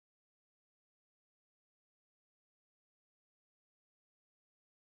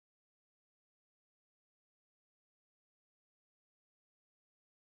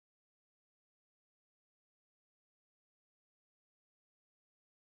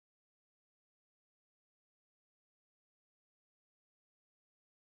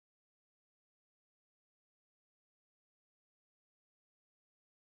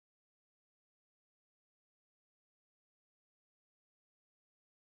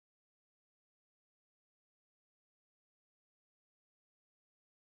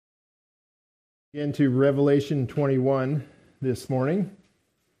Into Revelation 21 this morning.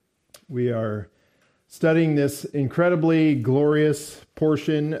 We are studying this incredibly glorious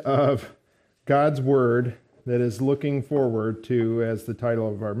portion of God's Word that is looking forward to, as the title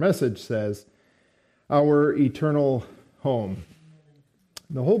of our message says, our eternal home.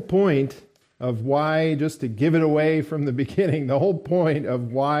 The whole point of why, just to give it away from the beginning, the whole point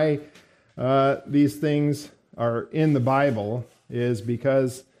of why these things are in the Bible is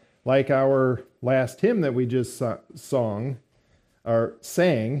because, like our last hymn that we just sang,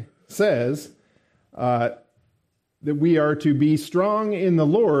 says that we are to be strong in the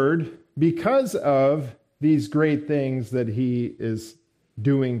Lord because of these great things that He is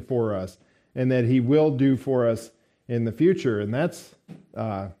doing for us and that He will do for us in the future. And that's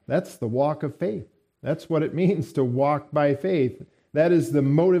the walk of faith. That's what it means to walk by faith. That is the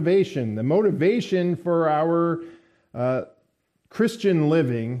motivation. The motivation for our Christian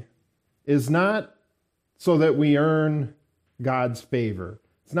living is not so that we earn God's favor.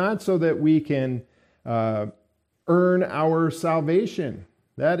 It's not so that we can earn our salvation.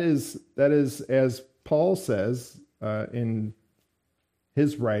 That is, as Paul says in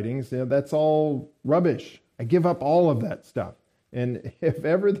his writings, that's all rubbish. I give up all of that stuff. And if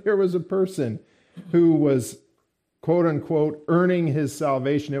ever there was a person who was, quote unquote, earning his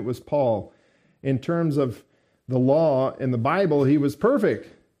salvation, it was Paul. In terms of the law and the Bible, he was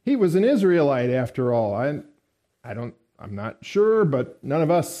perfect. He was an Israelite after all. I'm not sure, but none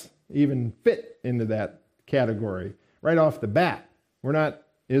of us even fit into that category right off the bat. We're not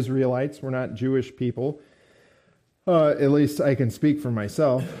Israelites. We're not Jewish people. At least I can speak for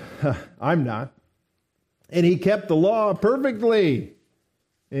myself. I'm not. And he kept the law perfectly.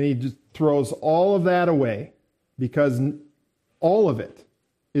 And he just throws all of that away because all of it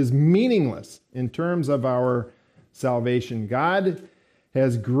is meaningless in terms of our salvation. God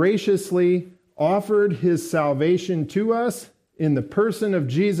has graciously offered His salvation to us in the person of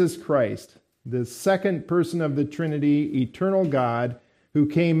Jesus Christ, the second person of the Trinity, eternal God, who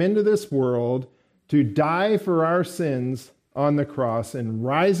came into this world to die for our sins on the cross and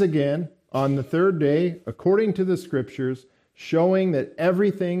rise again on the third day, according to the Scriptures, showing that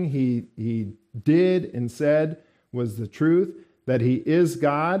everything He did and said was the truth, that He is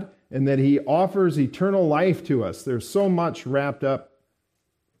God, and that He offers eternal life to us. There's so much wrapped up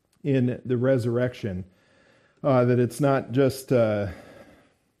in the resurrection that it's not just a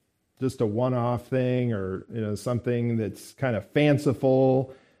one-off thing or something that's kind of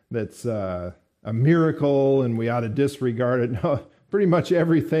fanciful, that's a miracle and we ought to disregard it. No, pretty much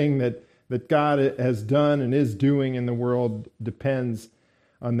everything that God has done and is doing in the world depends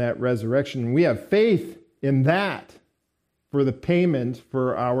on that resurrection. We have faith in that for the payment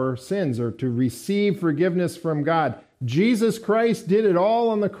for our sins, or to receive forgiveness from God. Jesus Christ did it all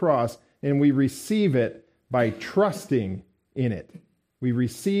on the cross, and we receive it by trusting in it. We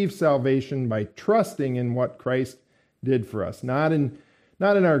receive salvation by trusting in what Christ did for us, not in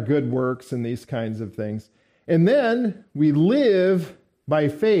our good works and these kinds of things. And then we live by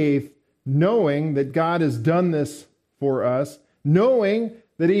faith, knowing that God has done this for us, knowing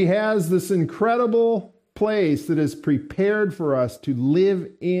that He has this incredible place that is prepared for us to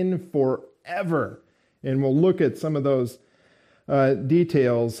live in forever. And we'll look at some of those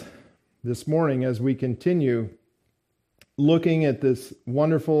details this morning as we continue looking at this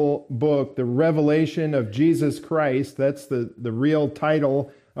wonderful book, The Revelation of Jesus Christ. That's the real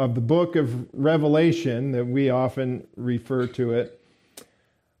title of the book of Revelation that we often refer to it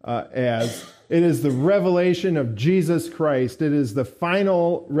as. It is the revelation of Jesus Christ. It is the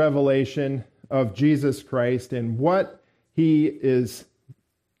final revelation of Jesus Christ and what He is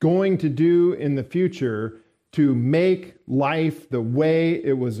going to do in the future to make life the way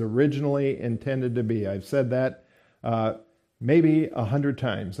it was originally intended to be. I've said that maybe 100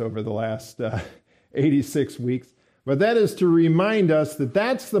 times over the last 86 weeks, but that is to remind us that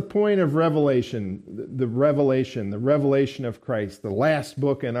that's the point of Revelation, the revelation of Christ, the last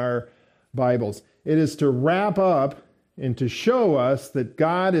book in our Bibles. It is to wrap up and to show us that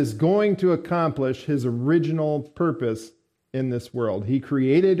God is going to accomplish His original purpose in this world. He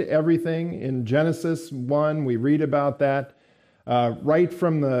created everything. In Genesis 1, we read about that right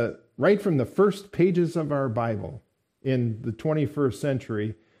from the first pages of our Bible. In the 21st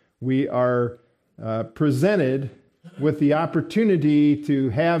century, we are presented with the opportunity to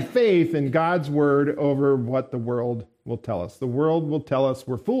have faith in God's Word over what the world will tell us. The world will tell us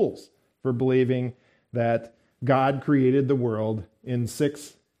we're fools for believing that God created the world in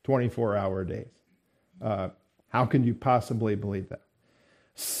 6 24-hour days. How can you possibly believe that?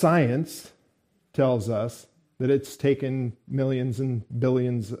 Science tells us that it's taken millions and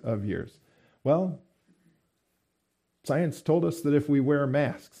billions of years. Well, science told us that if we wear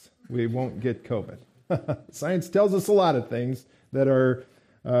masks, we won't get COVID. Science tells us a lot of things that are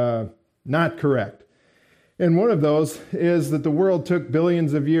not correct. And one of those is that the world took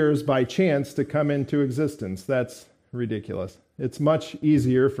billions of years by chance to come into existence. That's ridiculous. It's much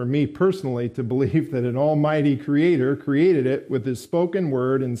easier for me personally to believe that an almighty creator created it with his spoken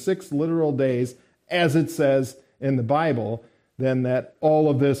word in 6 literal days, as it says in the Bible, than that all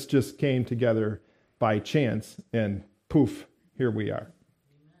of this just came together by chance and poof, here we are.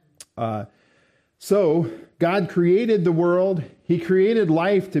 So God created the world. He created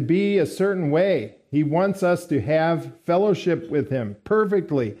life to be a certain way. He wants us to have fellowship with him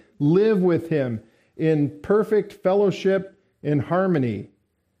perfectly, live with him in perfect fellowship in harmony.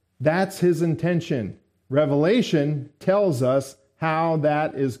 That's his intention. Revelation tells us how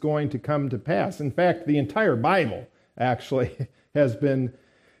that is going to come to pass. In fact, the entire Bible actually has been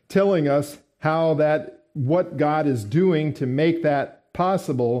telling us how that, what God is doing to make that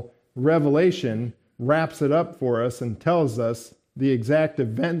possible. Revelation wraps it up for us and tells us the exact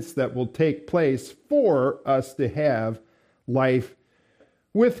events that will take place for us to have life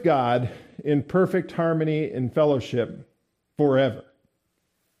with God in perfect harmony and fellowship forever.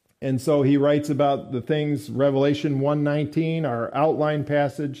 And so he writes about the things, Revelation 1:19, our outline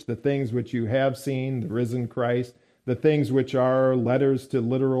passage, the things which you have seen, the risen Christ, the things which are letters to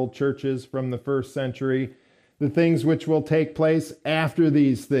literal churches from the first century, the things which will take place after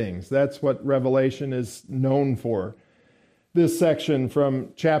these things. That's what Revelation is known for. This section from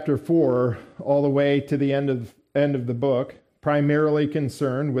chapter 4 all the way to the end of the book, primarily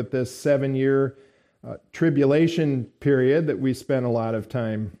concerned with this 7-year tribulation period that we spent a lot of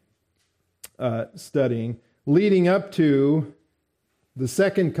time studying, leading up to the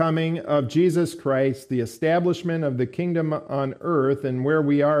second coming of Jesus Christ, the establishment of the kingdom on earth, and where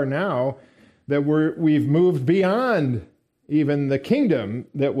we are now, that we've moved beyond even the kingdom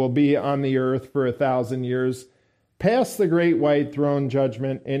that will be on the earth for 1,000 years, past the great white throne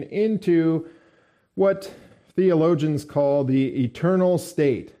judgment, and into what theologians call the eternal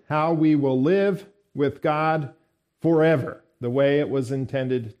state, how we will live with God forever, the way it was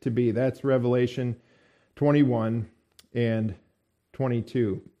intended to be. That's Revelation 21 and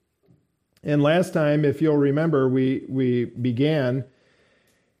 22. And last time, if you'll remember, we began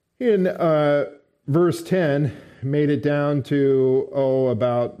in verse 10, made it down to,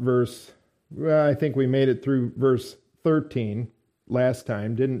 about verse, I think we made it through verse 13 last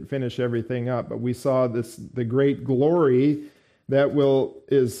time. Didn't finish everything up, but we saw the great glory that will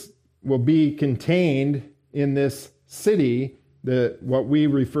be contained in this city, what we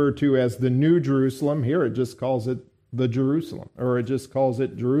refer to as the New Jerusalem. Here it just calls it the Jerusalem, or it just calls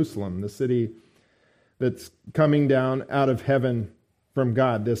it Jerusalem, the city that's coming down out of heaven from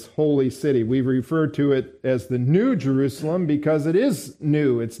God, this holy city. We refer to it as the New Jerusalem because it is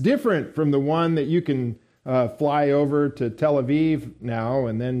new. It's different from the one that you can fly over to Tel Aviv now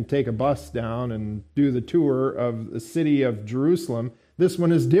and then take a bus down and do the tour of the city of Jerusalem. This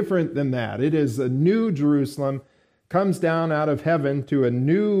one is different than that. It is a new Jerusalem, comes down out of heaven to a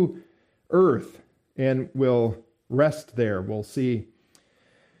new earth and will rest there. We'll see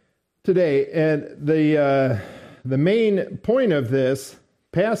today. And the main point of this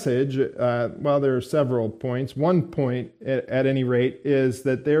passage, there are several points. One point, at any rate, is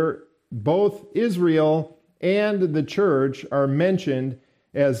that both Israel and the church are mentioned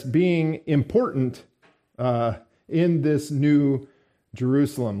as being important in this new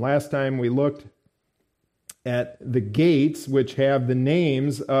Jerusalem. Last time we looked at the gates, which have the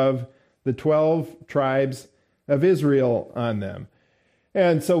names of the 12 tribes of Israel on them.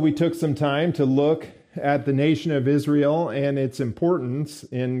 And so we took some time to look at the nation of Israel and its importance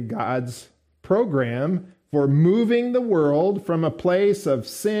in God's program for moving the world from a place of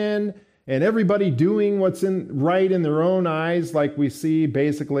sin and everybody doing what's right in their own eyes, like we see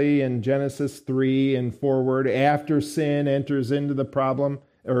basically in Genesis 3 and forward. After sin enters into the problem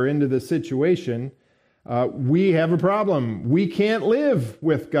or into the situation, we have a problem. We can't live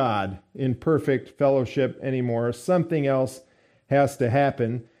with God in perfect fellowship anymore. Something else has to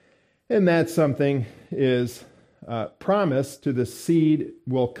happen. And that something is promised to the seed,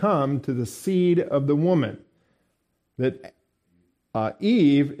 will come to the seed of the woman. That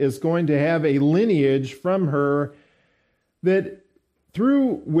Eve is going to have a lineage from her that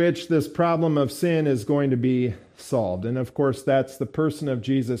through which this problem of sin is going to be solved. And of course, that's the person of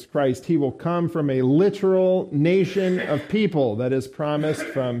Jesus Christ. He will come from a literal nation of people that is promised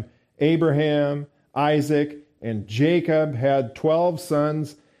from Abraham, Isaac, and Jacob had 12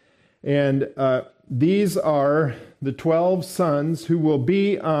 sons. And These are the 12 sons who will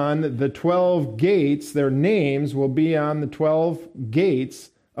be on the 12 gates. Their names will be on the 12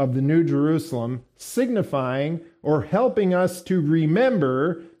 gates of the New Jerusalem, signifying or helping us to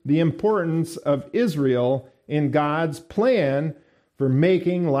remember the importance of Israel in God's plan for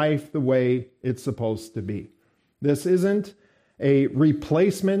making life the way it's supposed to be. This isn't a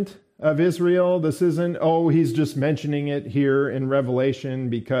replacement of Israel. This isn't, he's just mentioning it here in Revelation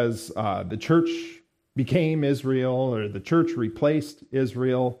because the church became Israel or the church replaced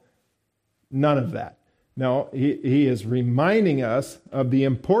Israel. None of that. No, he is reminding us of the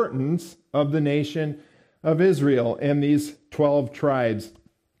importance of the nation of Israel and these 12 tribes,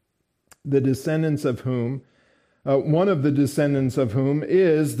 the descendants of whom, one of the descendants of whom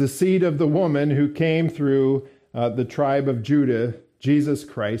is the seed of the woman who came through the tribe of Judah, Jesus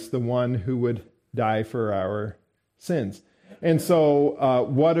Christ, the one who would die for our sins. And so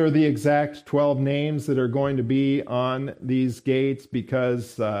what are the exact 12 names that are going to be on these gates?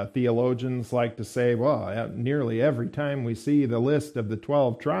 Because theologians like to say, well, nearly every time we see the list of the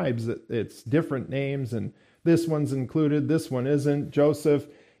 12 tribes, it's different names, and this one's included, this one isn't. Joseph,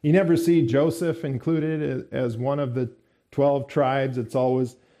 you never see Joseph included as one of the 12 tribes. It's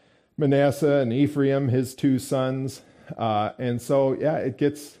always Manasseh and Ephraim, his two sons. And so, it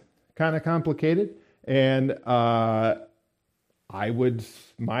gets kind of complicated. And my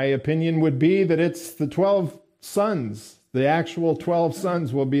opinion would be that it's the 12 sons. The actual 12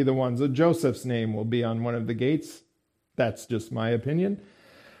 sons will be the ones. Joseph's name will be on one of the gates. That's just my opinion.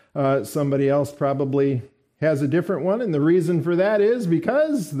 Somebody else probably has a different one. And the reason for that is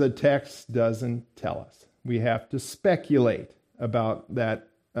because the text doesn't tell us. We have to speculate about that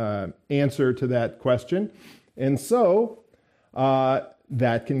answer to that question. And so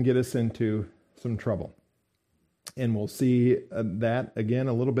that can get us into some trouble. And we'll see that again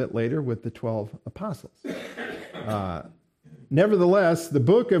a little bit later with the 12 apostles. Nevertheless, the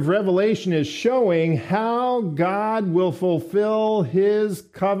book of Revelation is showing how God will fulfill his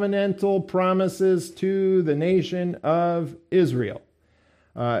covenantal promises to the nation of Israel.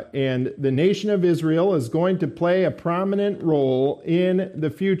 And the nation of Israel is going to play a prominent role in the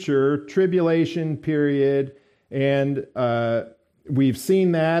future tribulation period. And we've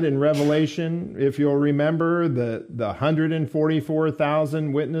seen that in Revelation. If you'll remember, the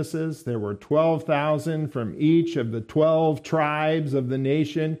 144,000 witnesses, there were 12,000 from each of the 12 tribes of the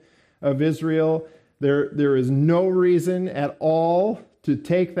nation of Israel. There is no reason at all to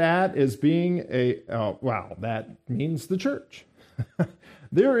take that as being that means the church.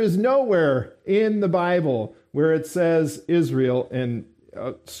 There is nowhere in the Bible where it says Israel, and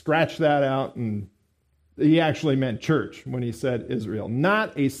scratch that out, and he actually meant church when he said Israel.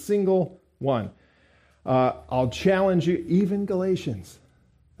 Not a single one. I'll challenge you, even Galatians.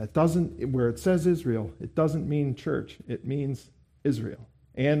 Where it says Israel, it doesn't mean church. It means Israel.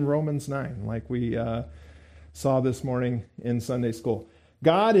 And Romans 9, like we saw this morning in Sunday school.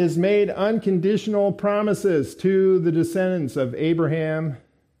 God has made unconditional promises to the descendants of Abraham,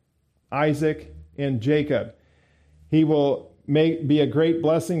 Isaac, and Jacob. He will be a great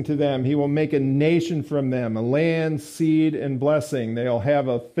blessing to them. He will make a nation from them, a land, seed, and blessing. They'll have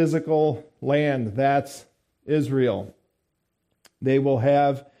a physical land. That's Israel. They will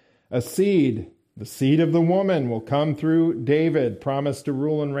have a seed. The seed of the woman will come through David, promised to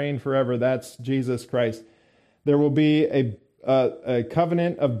rule and reign forever. That's Jesus Christ. There will be a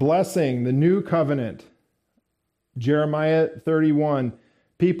covenant of blessing, the new covenant. Jeremiah 31.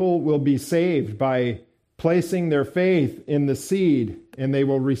 People will be saved by placing their faith in the seed, and they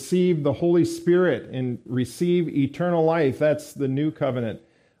will receive the Holy Spirit and receive eternal life. That's the new covenant.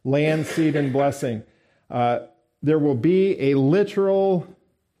 Land, seed, and blessing. There will be a literal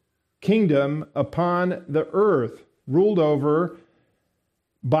kingdom upon the earth, ruled over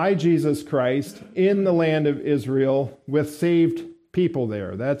by Jesus Christ in the land of Israel with saved people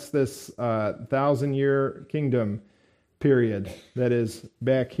there. That's this 1,000-year kingdom period that is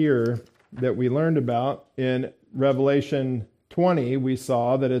back here that we learned about in Revelation 20. We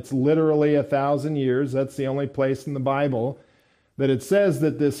saw that it's literally 1,000 years. That's the only place in the Bible that it says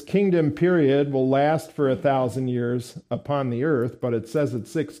that this kingdom period will last for 1,000 years upon the earth, but it says it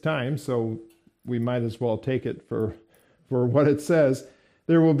 6 times, so we might as well take it for what it says.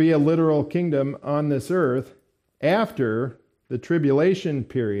 There will be a literal kingdom on this earth after the tribulation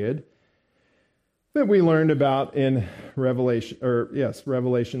period that we learned about in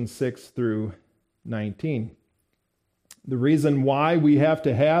Revelation 6 through 19. The reason why we have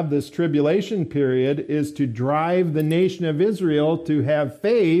to have this tribulation period is to drive the nation of Israel to have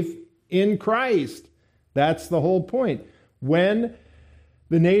faith in Christ. That's the whole point. When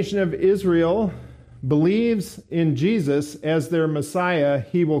the nation of Israel believes in Jesus as their Messiah,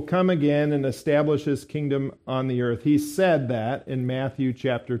 he will come again and establish his kingdom on the earth. He said that in Matthew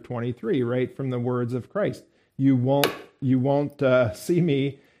chapter 23, right from the words of Christ. You won't see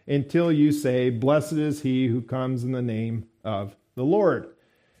me until you say, "Blessed is he who comes in the name of the Lord."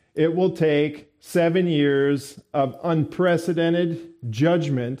 It will take 7 years of unprecedented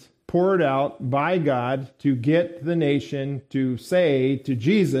judgment poured out by God to get the nation to say to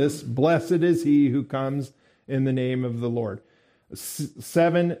Jesus, "Blessed is he who comes in the name of the Lord."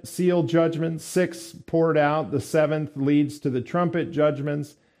 7 seal judgments, 6 poured out. The 7th leads to the trumpet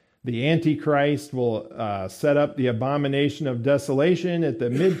judgments. The Antichrist will set up the abomination of desolation at the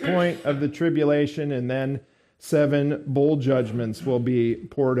midpoint of the tribulation, and then 7 bowl judgments will be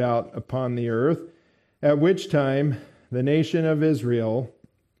poured out upon the earth, at which time the nation of Israel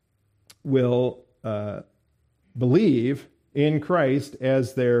will believe in Christ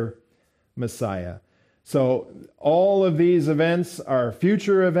as their Messiah. So all of these events are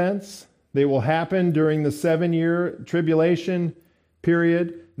future events. They will happen during the 7-year tribulation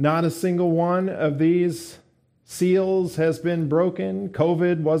period. Not a single one of these seals has been broken.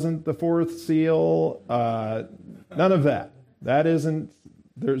 COVID wasn't the 4th seal. None of that.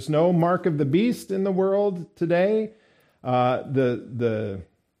 There's no mark of the beast in the world today.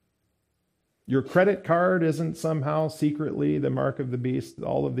 Your credit card isn't somehow secretly the mark of the beast.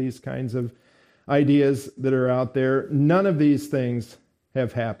 All of these kinds of ideas that are out there. None of these things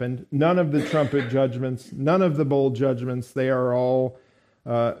have happened. None of the trumpet judgments, none of the bowl judgments. They are all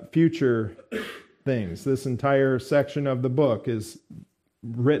future things. This entire section of the book is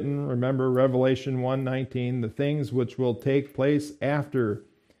written, remember Revelation 1:19, the things which will take place after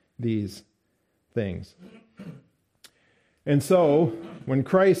these things. And so, when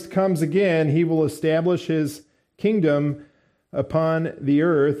Christ comes again, he will establish his kingdom upon the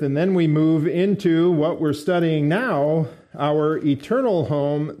earth, and then we move into what we're studying now, our eternal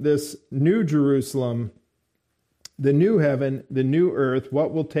home, this new Jerusalem, the new heaven, the new earth,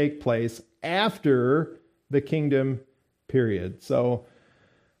 what will take place after the kingdom period. So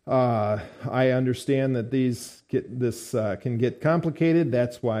I understand that this can get complicated.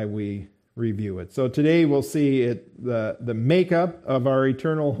 That's why we review it. So today we'll see the makeup of our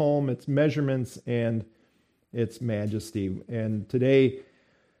eternal home, its measurements, and its majesty. And today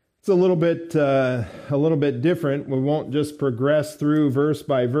it's a little bit different. We won't just progress through verse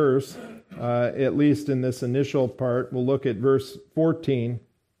by verse. At least in this initial part, we'll look at verse 14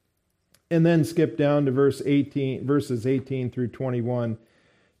 and then skip down to verses 18 through 21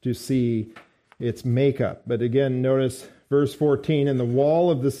 to see its makeup. But again, notice verse 14, "And the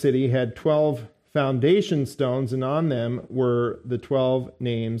wall of the city had 12 foundation stones, and on them were the 12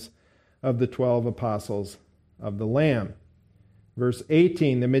 names of the 12 apostles of the Lamb." Verse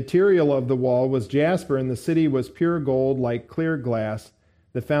 18, "The material of the wall was jasper, and the city was pure gold like clear glass.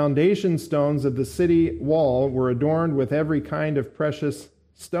 The foundation stones of the city wall were adorned with every kind of precious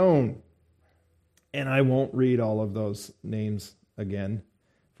stone." And I won't read all of those names again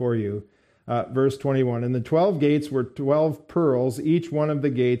for you. Verse 21, "And the 12 gates were 12 pearls. Each one of the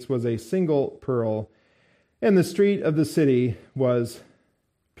gates was a single pearl. And the street of the city was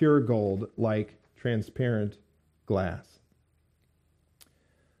pure gold, like transparent glass."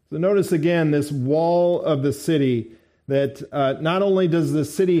 So notice again this wall of the city, that not only does the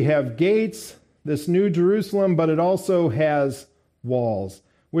city have gates, this new Jerusalem, but it also has walls,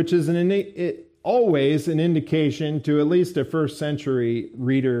 which is always an indication to at least a first century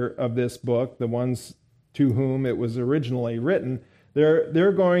reader of this book, the ones to whom it was originally written.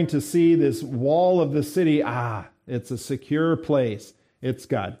 They're going to see this wall of the city. It's a secure place. It's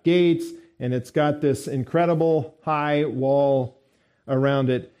got gates, and it's got this incredible high wall around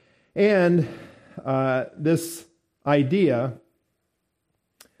it. And this idea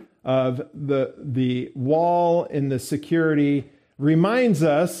of the wall and the security reminds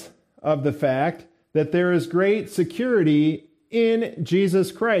us of the fact that there is great security in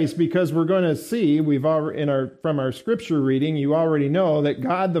Jesus Christ, because we're going to see, from our scripture reading, you already know that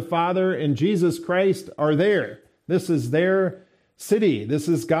God the Father and Jesus Christ are there. This is their city. This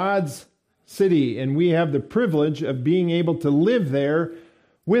is God's city, and we have the privilege of being able to live there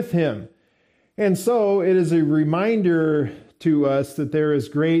with him. And so it is a reminder to us that there is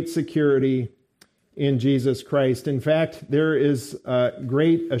great security in Jesus Christ. In fact, there is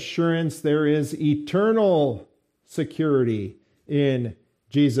great assurance. There is eternal security in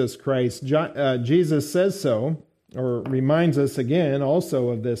Jesus Christ. Jesus says so, or reminds us again also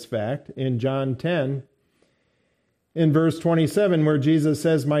of this fact in John 10. in verse 27 where Jesus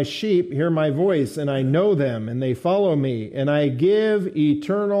says, "My sheep hear my voice, and I know them, and they follow me, and I give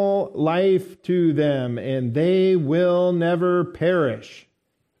eternal life to them, and they will never perish,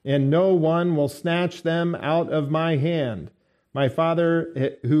 and no one will snatch them out of my hand. My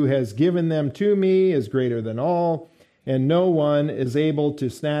Father who has given them to me is greater than all, and no one is able to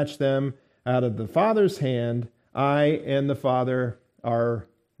snatch them out of the Father's hand. I and the Father are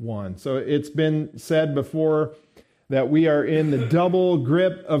one." So it's been said before that we are in the double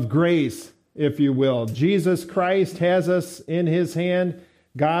grip of grace, if you will. Jesus Christ has us in his hand.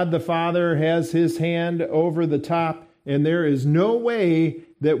 God the Father has his hand over the top, and there is no way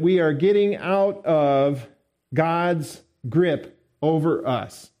that we are getting out of God's grip over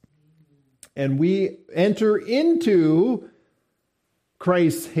us. And we enter into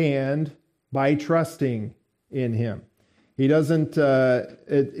Christ's hand by trusting in him. He doesn't,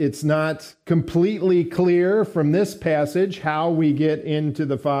 it's not completely clear from this passage how we get into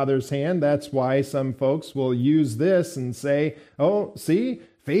the Father's hand. That's why some folks will use this and say, oh, see,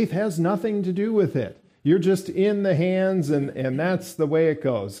 faith has nothing to do with it. You're just in the hands, and that's the way it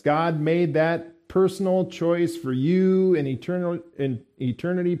goes. God made that personal choice for you in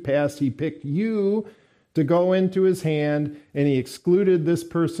eternity past. He picked you to go into his hand, and he excluded this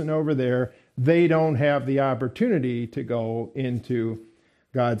person over there. They don't have the opportunity to go into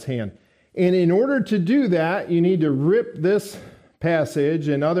God's hand. And in order to do that, you need to rip this passage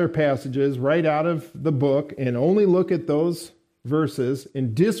and other passages right out of the book and only look at those verses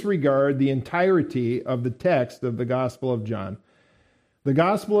and disregard the entirety of the text of the Gospel of John. The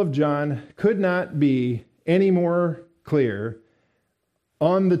Gospel of John could not be any more clear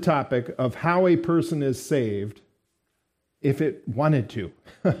on the topic of how a person is saved if it wanted to.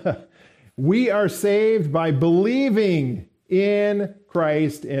 We are saved by believing in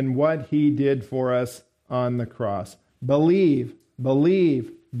Christ and what he did for us on the cross. Believe,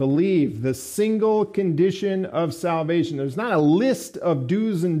 believe, believe. The single condition of salvation. There's not a list of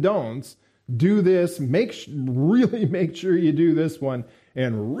do's and don'ts. Do this. Really make sure you do this one.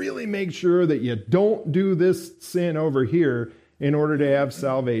 And really make sure that you don't do this sin over here in order to have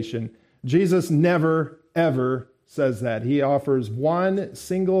salvation. Jesus never, ever says that. He offers one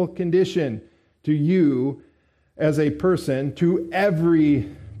single condition to you as a person, to every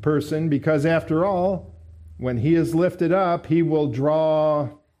person, because after all, when he is lifted up, he will draw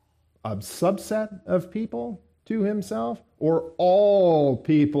a subset of people to himself or all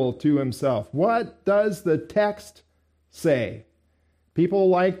people to himself. What does the text say? People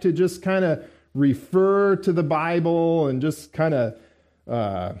like to just kind of refer to the Bible and just kind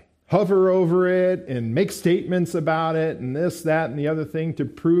of hover over it and make statements about it and this, that, and the other thing to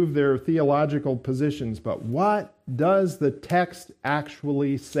prove their theological positions. But what does the text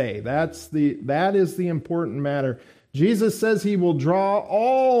actually say? That is the important matter. Jesus says he will draw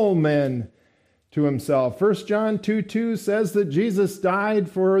all men to himself. 1 John 2:2 says that Jesus died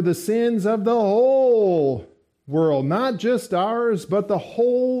for the sins of the whole world, not just ours, but the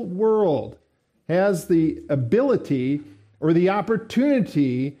whole world has the ability or the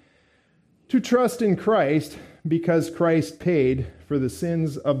opportunity to trust in Christ because Christ paid for the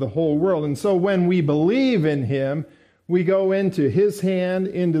sins of the whole world. And so when we believe in him, we go into his hand,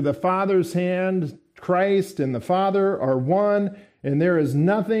 into the Father's hand. Christ and the Father are one, and there is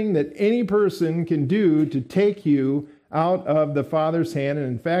nothing that any person can do to take you out of the Father's hand. And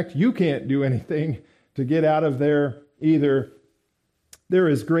in fact, you can't do anything to get out of there either. There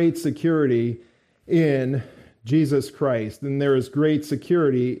is great security in Jesus Christ, and there is great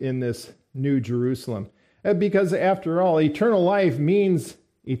security in this New Jerusalem. Because after all, eternal life means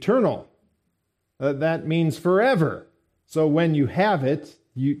eternal. That means forever. So when you have it,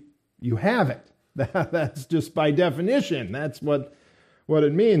 you have it. That's just by definition. That's what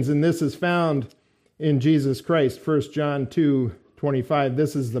it means. And this is found in Jesus Christ. 1 John 2:25.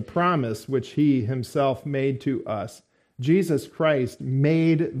 This is the promise which he himself made to us. Jesus Christ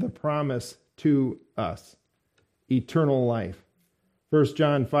made the promise to us. Eternal life. 1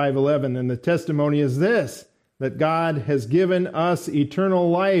 John 5:11, and the testimony is this, that God has given us eternal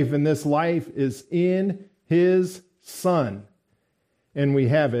life, and this life is in his Son. And we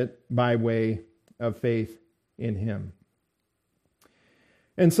have it by way of faith in him.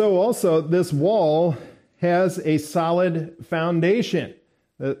 And so also this wall has a solid foundation.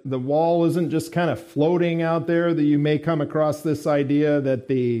 The wall isn't just kind of floating out there, that you may come across this idea that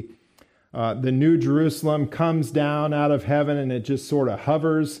the New Jerusalem comes down out of heaven and it just sort of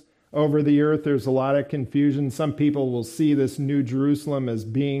hovers over the earth. There's a lot of confusion. Some people will see this New Jerusalem as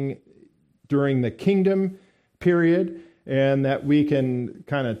being during the kingdom period, and that we can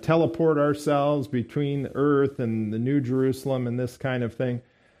kind of teleport ourselves between earth and the New Jerusalem and this kind of thing.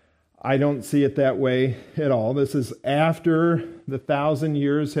 I don't see it that way at all. This is after the 1,000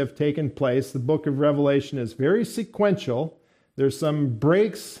 years have taken place. The book of Revelation is very sequential. There's some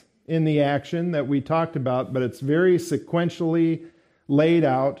breaks in the action that we talked about, but it's very sequentially laid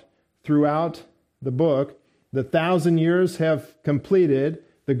out throughout the book. The 1,000 years have completed.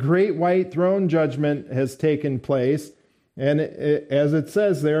 The great white throne judgment has taken place. And as it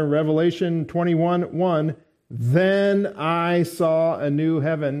says there in Revelation 21:1, then I saw a new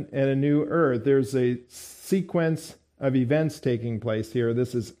heaven and a new earth. There's a sequence of events taking place here.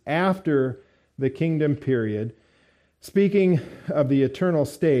 This is after the kingdom period. Speaking of the eternal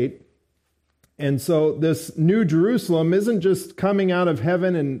state, and so this New Jerusalem isn't just coming out of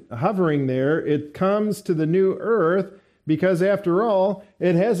heaven and hovering there. It comes to the new earth because, after all,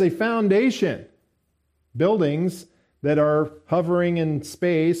 it has a foundation. Buildings that are hovering in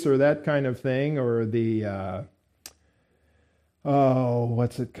space or that kind of thing, or the,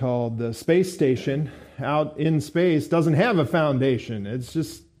 what's it called? The space station out in space doesn't have a foundation. It's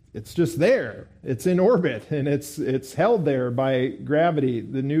just there. It's in orbit, and it's held there by gravity.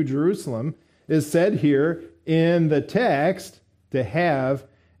 The New Jerusalem is said here in the text to have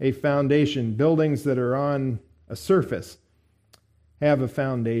a foundation. Buildings that are on a surface have a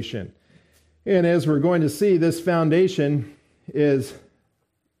foundation. And as we're going to see, this foundation is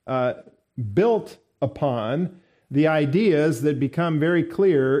built upon the ideas that become very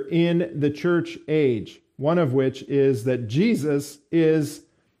clear in the church age, one of which is that Jesus is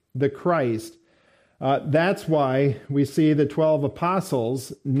the Christ. That's why we see the 12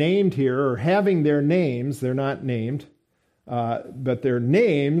 apostles named here, or having their names. They're not named, but their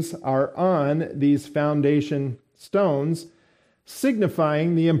names are on these foundation stones,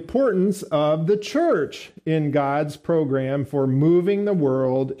 signifying the importance of the church in God's program for moving the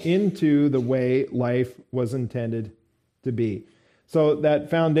world into the way life was intended to be. So that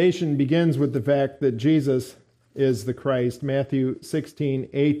foundation begins with the fact that Jesus is the Christ. Matthew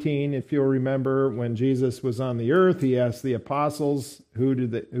 16:18, if you'll remember, when Jesus was on the earth, he asked the apostles, who do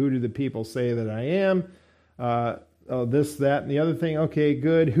the people say that I am? This, that, and the other thing. Okay,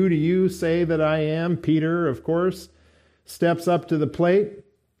 good. Who do you say that I am? Peter, of course, steps up to the plate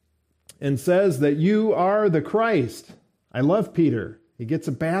and says that you are the Christ. I love Peter. He gets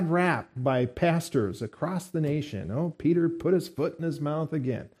a bad rap by pastors across the nation. Oh, Peter put his foot in his mouth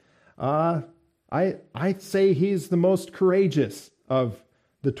again. I'd say he's the most courageous of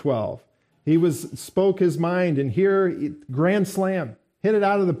the 12. He spoke his mind, and here, grand slam. Hit it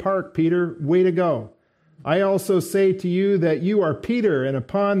out of the park, Peter. Way to go. I also say to you that you are Peter, and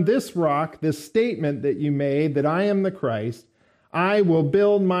upon this rock, this statement that you made, that I am the Christ, I will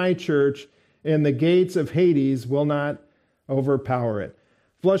build my church, and the gates of Hades will not overpower it.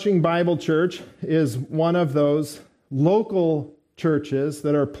 Flushing Bible Church is one of those local churches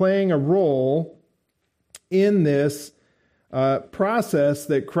that are playing a role in this process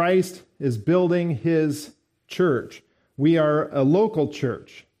that Christ is building his church. We are a local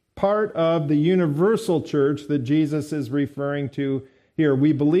church, part of the universal church that Jesus is referring to here.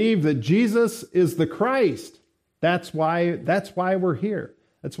 We believe that Jesus is the Christ. That's why we're here.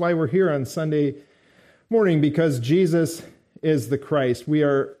 That's why we're here on Sunday morning, because Jesus is the Christ. We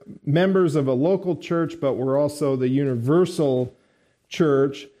are members of a local church, but we're also the universal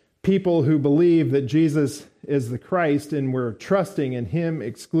church, people who believe that Jesus is the Christ, and we're trusting in him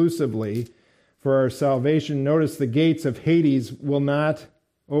exclusively for our salvation. Notice the gates of Hades will not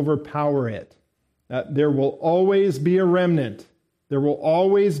overpower it. There will always be a remnant. There will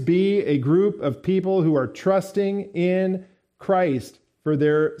always be a group of people who are trusting in Christ for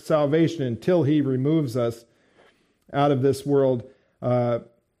their salvation until he removes us out of this world. The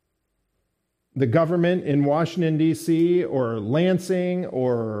government in Washington, D.C., or Lansing,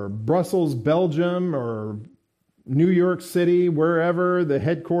 or Brussels, Belgium, or New York City, wherever the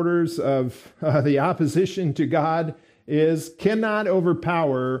headquarters of the opposition to God is, cannot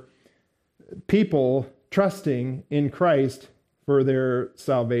overpower people trusting in Christ for their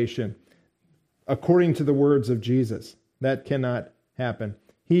salvation. According to the words of Jesus, that cannot happen.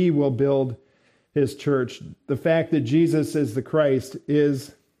 He will build his church. The fact that Jesus is the Christ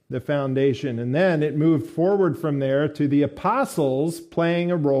is the foundation. And then it moved forward from there to the apostles playing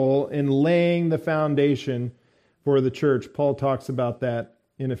a role in laying the foundation for the church. Paul talks about that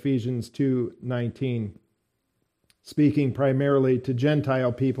in Ephesians 2:19. Speaking primarily to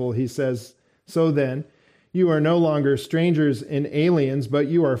Gentile people, he says, "So then, you are no longer strangers and aliens, but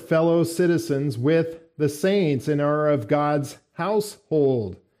you are fellow citizens with the saints and are of God's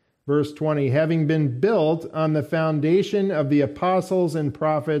household, Verse 20, having been built on the foundation of the apostles and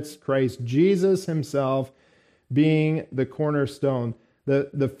prophets, Christ Jesus himself being the cornerstone.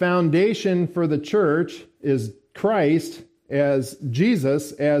 The foundation for the church is Christ, as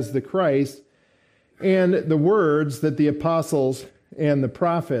Jesus as the Christ, and the words that the apostles and the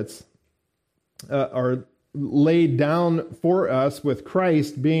prophets are laid down for us, with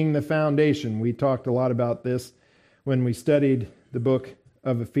Christ being the foundation. We talked a lot about this when we studied the book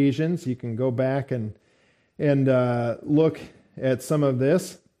of Ephesians. You can go back and look at some of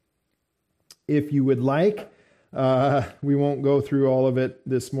this if you would like. We won't go through all of it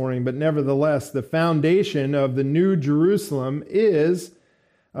this morning, but nevertheless, the foundation of the New Jerusalem is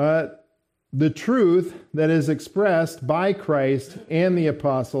the truth that is expressed by Christ and the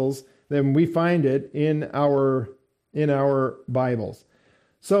apostles. Then we find it in our Bibles.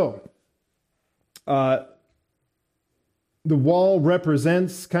 So, the wall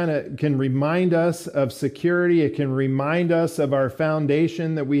represents, can remind us of security. It can remind us of our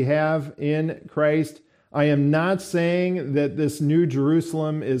foundation that we have in Christ. I am not saying that this New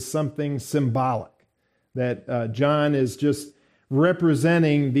Jerusalem is something symbolic, that John is just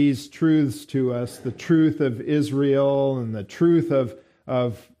representing these truths to us, the truth of Israel and the truth of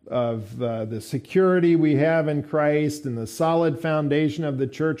the security we have in Christ and the solid foundation of the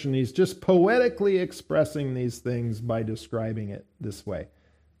church, and he's just poetically expressing these things by describing it this way.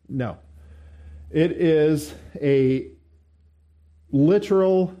 No. It is a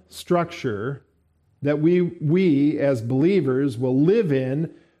literal structure that we as believers will live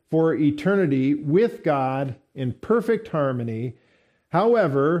in for eternity with God in perfect harmony.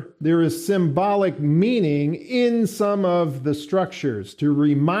 However, there is symbolic meaning in some of the structures to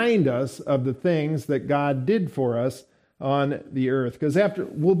remind us of the things that God did for us on the earth. Because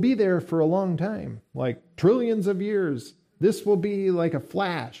we'll be there for a long time, like trillions of years. This will be like a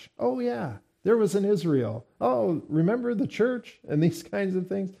flash. Oh yeah, there was an Israel. Oh, remember the church and these kinds of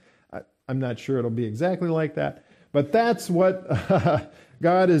things? I'm not sure it'll be exactly like that, but that's what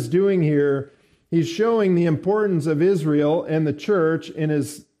God is doing here. He's showing the importance of Israel and the church in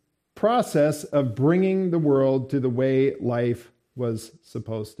his process of bringing the world to the way life was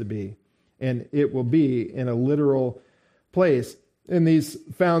supposed to be. And it will be in a literal place. Within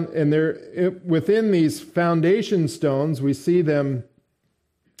these foundation stones, we see them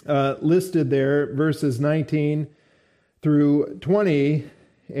listed there, verses 19 through 20.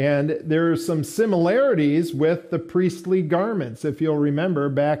 And there are some similarities with the priestly garments. If you'll remember,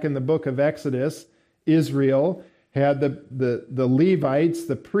 back in the book of Exodus, Israel had the Levites,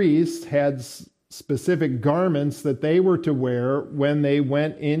 the priests, had specific garments that they were to wear when they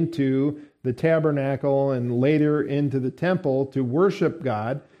went into the tabernacle and later into the temple to worship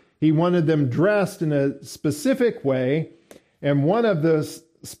God. He wanted them dressed in a specific way, and one of the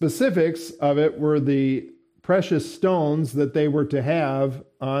specifics of it were the precious stones that they were to have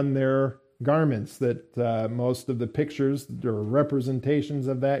on their garments. That most of the pictures or representations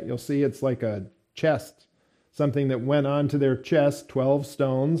of that, you'll see it's like a chest, something that went onto their chest, 12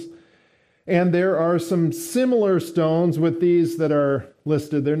 stones. And there are some similar stones with these that are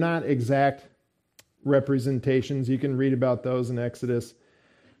listed. They're not exact representations. You can read about those in Exodus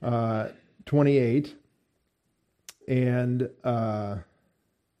 28. And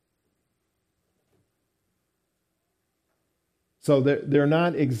so they're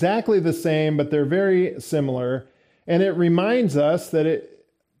not exactly the same, but they're very similar. And it reminds us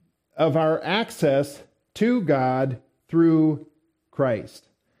of our access to God through Christ.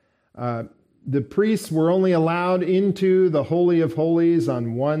 The priests were only allowed into the Holy of Holies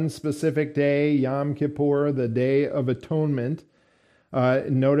on one specific day, Yom Kippur, the Day of Atonement.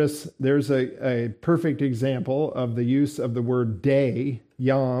 Notice there's a perfect example of the use of the word day.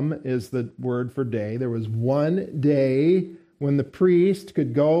 Yom is the word for day. There was one day when the priest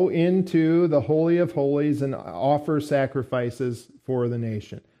could go into the Holy of Holies and offer sacrifices for the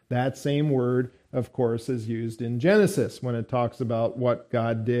nation. That same word, of course, is used in Genesis when it talks about what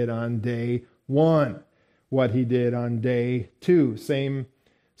God did on day 1, what he did on day 2. Same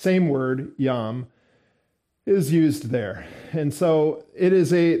word, Yom, is used there. And so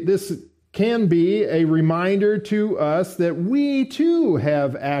this can be a reminder to us that we too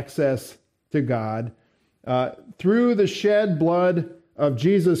have access to God through the shed blood of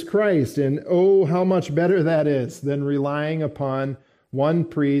Jesus Christ. And oh, how much better that is than relying upon one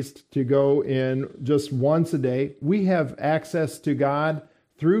priest to go in just once a day. We have access to God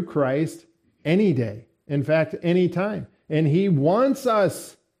through Christ any day. In fact, any time. And he wants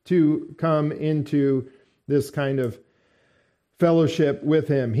us to come into this kind of fellowship with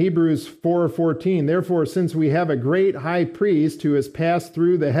him. Hebrews 4:14, therefore, since we have a great high priest who has passed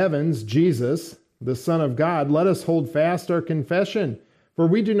through the heavens, Jesus, the Son of God, let us hold fast our confession. For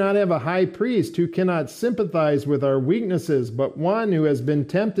we do not have a high priest who cannot sympathize with our weaknesses, but one who has been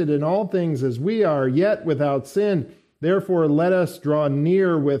tempted in all things as we are, yet without sin. Therefore, let us draw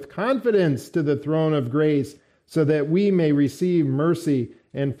near with confidence to the throne of grace, so that we may receive mercy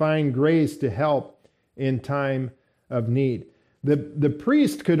and find grace to help in time of need. The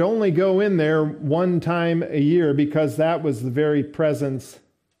priest could only go in there one time a year because that was the very presence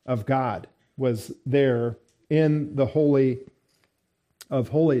of God was there in the Holy of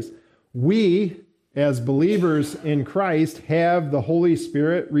Holies. We, as believers in Christ, have the Holy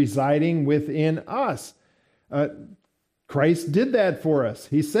Spirit residing within us. Christ did that for us.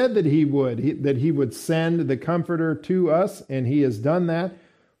 He said that he would send the Comforter to us, and he has done that.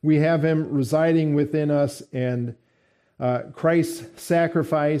 We have him residing within us, and Christ's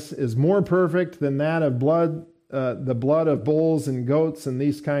sacrifice is more perfect than that of blood, the blood of bulls and goats and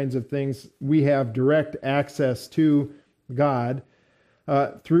these kinds of things. We have direct access to God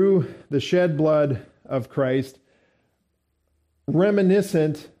through the shed blood of Christ,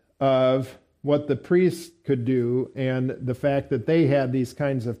 reminiscent of what the priests could do and the fact that they had these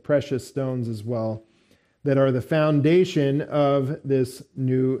kinds of precious stones as well that are the foundation of this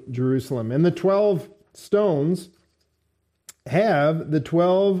new Jerusalem. And the 12 stones have the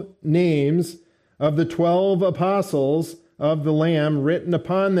 12 names of the 12 apostles of the Lamb written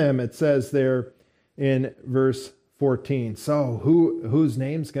upon them. It says there in verse 14. So whose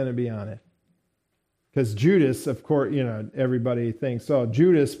name's going to be on it? Because Judas, of course, everybody thinks, oh,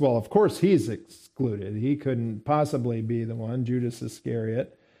 Judas, well, of course he's excluded. He couldn't possibly be the one, Judas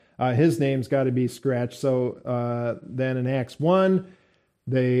Iscariot. His name's got to be scratched. So then in Acts 1,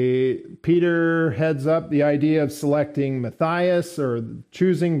 Peter heads up the idea of selecting Matthias or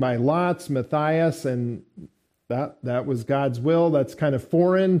choosing by lots Matthias, and that was God's will. That's kind of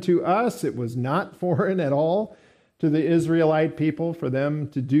foreign to us. It was not foreign at all to the Israelite people for them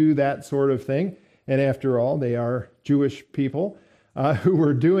to do that sort of thing. And after all, they are Jewish people who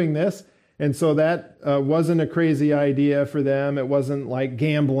were doing this. And so that wasn't a crazy idea for them. It wasn't like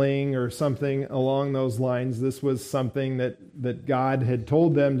gambling or something along those lines. This was something that God had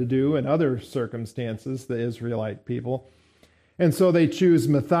told them to do in other circumstances, the Israelite people. And so they choose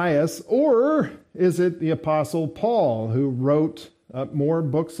Matthias, or is it the Apostle Paul, who wrote more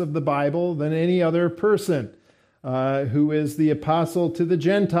books of the Bible than any other person, who is the apostle to the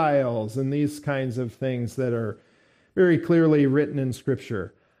Gentiles, and these kinds of things that are very clearly written in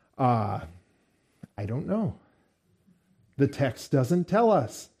Scripture. I don't know. The text doesn't tell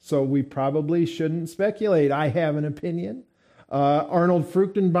us, so we probably shouldn't speculate. I have an opinion. Arnold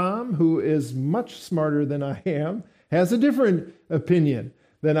Fruchtenbaum, who is much smarter than I am, has a different opinion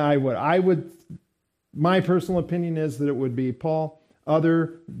than I would. My personal opinion is that it would be Paul.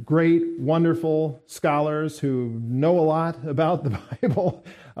 Other great, wonderful scholars who know a lot about the Bible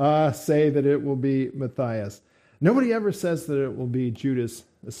say that it will be Matthias. Nobody ever says that it will be Judas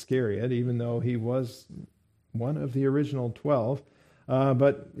Iscariot, even though he was one of the original 12.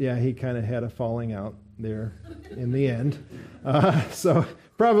 But yeah, he kind of had a falling out there in the end. So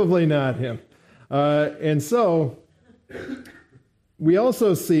probably not him. And so we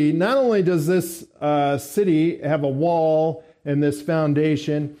also see, not only does this city have a wall and this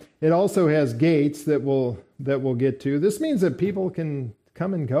foundation, it also has gates that we'll get to. This means that people can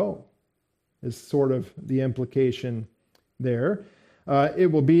come and go, is sort of the implication there.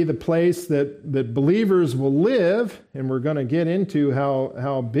 It will be the place that believers will live, and we're going to get into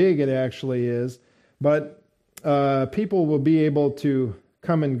how big it actually is. But people will be able to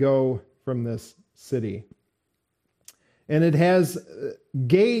come and go from this city. And it has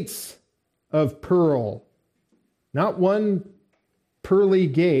gates of pearl. Not one pearly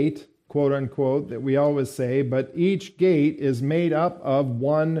gate, quote unquote, that we always say, but each gate is made up of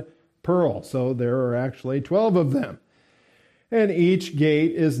one pearl. So there are actually 12 of them. And each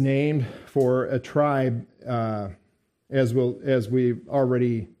gate is named for a tribe, as we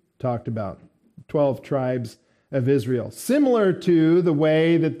already talked about. 12 tribes of Israel. Similar to the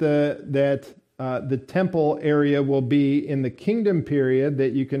way that the temple area will be in the kingdom period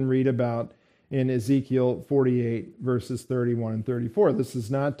that you can read about in Ezekiel 48, verses 31 and 34. This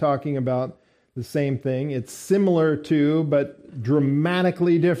is not talking about the same thing. It's similar to, but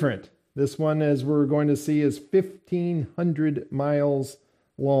dramatically different. This one, as we're going to see, is 1,500 miles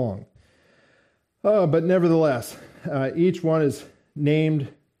long. But nevertheless, each one is named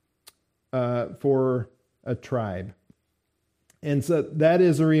for a tribe. And so that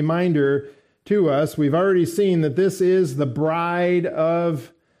is a reminder to us. We've already seen that this is the bride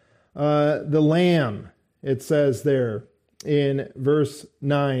of the Lamb. It says there in verse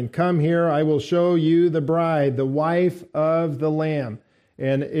 9, "Come here, I will show you the bride, the wife of the Lamb."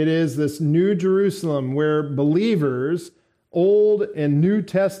 And it is this New Jerusalem where believers, Old and New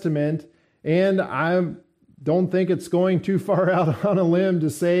Testament, and I don't think it's going too far out on a limb to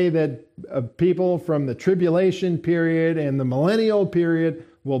say that people from the tribulation period and the millennial period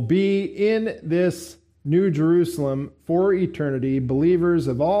will be in this New Jerusalem for eternity. Believers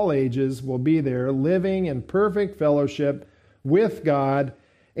of all ages will be there, living in perfect fellowship with God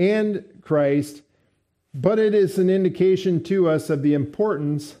and Christ. But it is an indication to us of the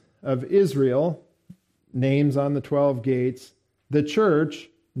importance of Israel, names on the 12 gates, the church,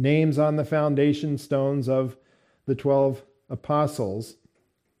 names on the foundation stones of the 12 apostles,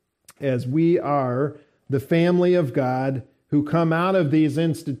 as we are the family of God who come out of these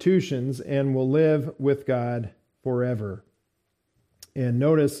institutions and will live with God forever. And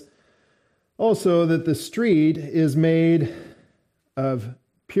notice also that the street is made of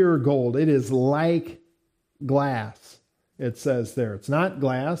pure gold. It is like glass, it says there. It's not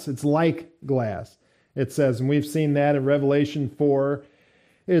glass, it's like glass. It says, and we've seen that in Revelation 4.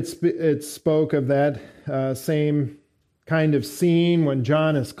 It spoke of that same kind of scene when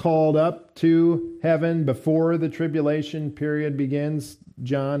John is called up to heaven before the tribulation period begins.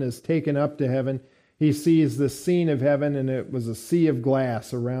 John is taken up to heaven. He sees the scene of heaven, and it was a sea of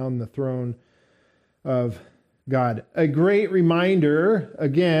glass around the throne of God. A great reminder,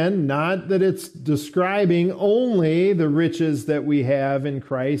 again, not that it's describing only the riches that we have in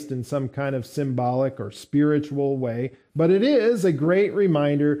Christ in some kind of symbolic or spiritual way, but it is a great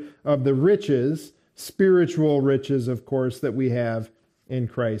reminder of the riches, spiritual riches, of course, that we have in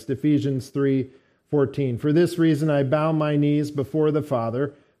Christ. Ephesians 3:14. "For this reason I bow my knees before the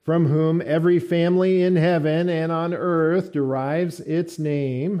Father, from whom every family in heaven and on earth derives its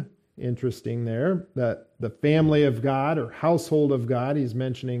name." Interesting there, that the family of God or household of God he's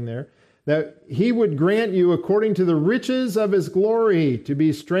mentioning there, "that he would grant you according to the riches of his glory to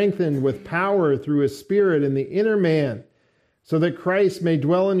be strengthened with power through his Spirit in the inner man, so that Christ may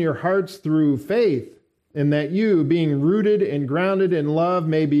dwell in your hearts through faith, and that you, being rooted and grounded in love,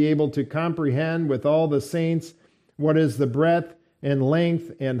 may be able to comprehend with all the saints what is the breadth and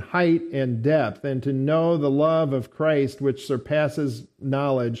length and height and depth, and to know the love of Christ which surpasses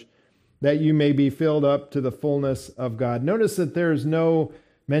knowledge, that you may be filled up to the fullness of God." Notice that there's no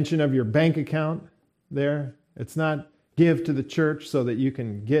mention of your bank account there. It's not give to the church so that you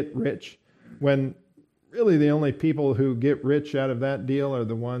can get rich, when really the only people who get rich out of that deal are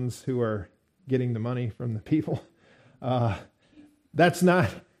the ones who are getting the money from the people. That's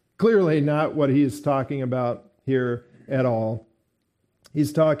clearly not what he's talking about here at all.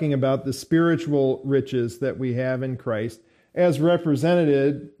 He's talking about the spiritual riches that we have in Christ, as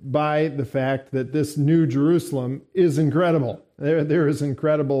represented by the fact that this New Jerusalem is incredible. There is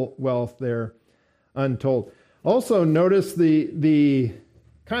incredible wealth there, untold. Also, notice the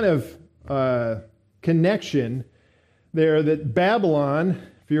kind of connection there that Babylon,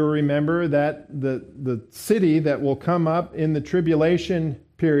 if you remember, that the city that will come up in the tribulation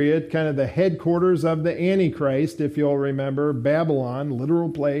period, kind of the headquarters of the Antichrist, if you'll remember, Babylon, literal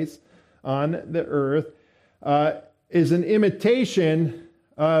place on the earth, is an imitation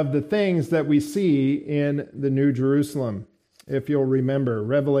of the things that we see in the New Jerusalem. If you'll remember,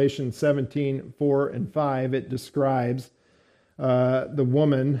 Revelation 17:4 and 5, it describes the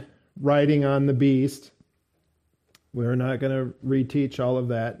woman riding on the beast. We're not going to reteach all of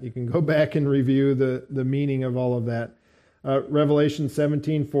that. You can go back and review the meaning of all of that. Revelation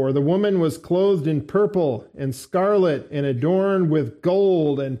 17:4, "The woman was clothed in purple and scarlet and adorned with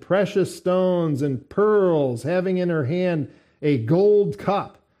gold and precious stones and pearls, having in her hand a gold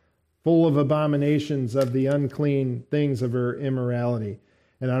cup full of abominations of the unclean things of her immorality.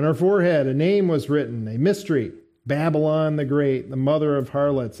 And on her forehead a name was written, a mystery, Babylon the Great, the mother of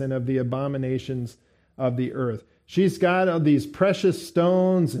harlots and of the abominations of the earth." She's got these precious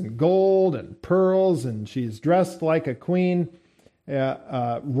stones and gold and pearls, and she's dressed like a queen,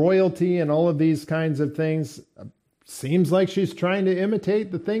 royalty, and all of these kinds of things. Seems like she's trying to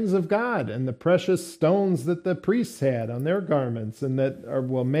imitate the things of God and the precious stones that the priests had on their garments, and that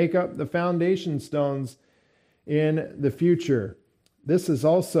will make up the foundation stones in the future. This is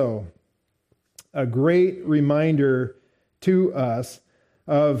also a great reminder to us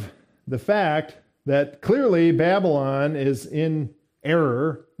of the fact that clearly Babylon is in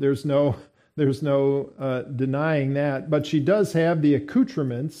error. There's no denying that. But she does have the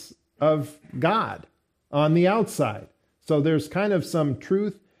accoutrements of God on the outside. So there's kind of some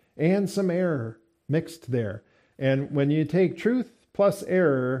truth and some error mixed there. And when you take truth plus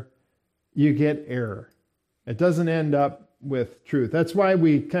error, you get error. It doesn't end up with truth. That's why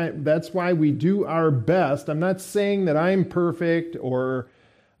we do our best. I'm not saying that I'm perfect or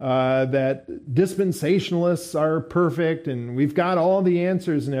that dispensationalists are perfect and we've got all the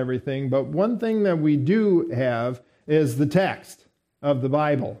answers and everything. But one thing that we do have is the text of the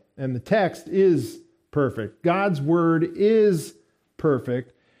Bible. And the text is perfect. God's word is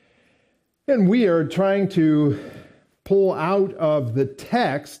perfect. And we are trying to pull out of the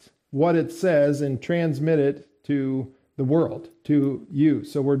text what it says and transmit it to the world, to you.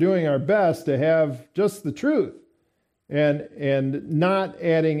 So we're doing our best to have just the truth and not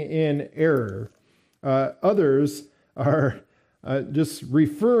adding in error. Others are just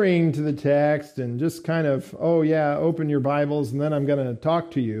referring to the text and just kind of, oh yeah, open your Bibles and then I'm going to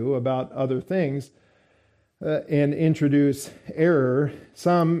talk to you about other things and introduce error.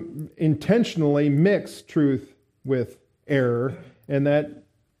 Some intentionally mix truth with error, and that,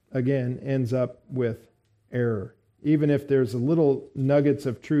 again, ends up with error. Even if there's a little nuggets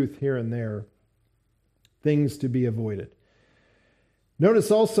of truth here and there, things to be avoided.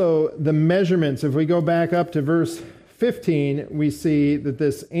 Notice also the measurements. If we go back up to verse 15, we see that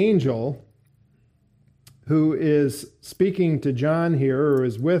this angel who is speaking to John here, or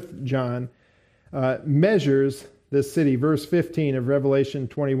is with John, measures this city. Verse 15 of Revelation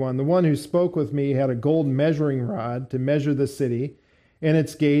 21, the one who spoke with me had a gold measuring rod to measure the city and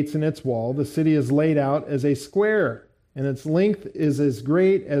its gates and its wall. The city is laid out as a square, and its length is as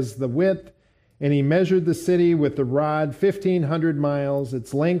great as the width. And he measured the city with the rod 1,500 miles.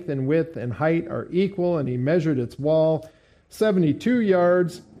 Its length and width and height are equal, and he measured its wall 72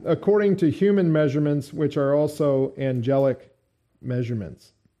 yards, according to human measurements, which are also angelic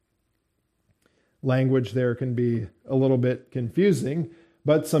measurements. Language there can be a little bit confusing,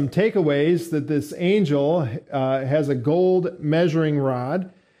 but some takeaways: that this angel has a gold measuring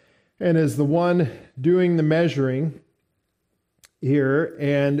rod and is the one doing the measuring here,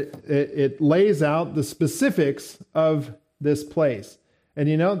 and it lays out the specifics of this place. And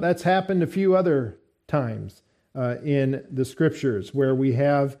you know, that's happened a few other times in the scriptures where we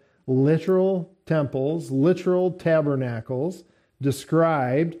have literal temples, literal tabernacles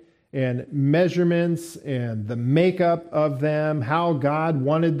described, and measurements and the makeup of them, how God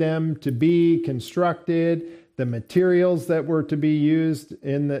wanted them to be constructed, the materials that were to be used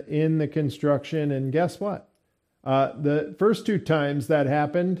in the construction. And guess what? The first two times that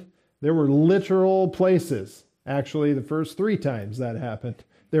happened, there were literal places. Actually, the first three times that happened,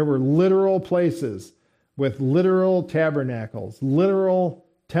 there were literal places with literal tabernacles, literal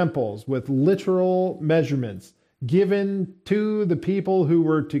temples with literal measurements given to the people who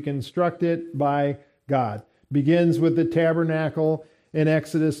were to construct it by God. Begins with the tabernacle in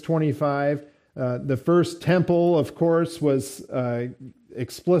Exodus 25. The first temple, of course, was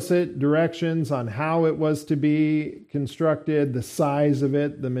explicit directions on how it was to be constructed, the size of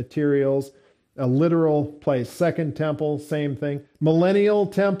it, the materials, a literal place. Second temple, same thing. Millennial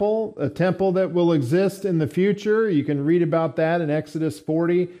temple, a temple that will exist in the future. You can read about that in Exodus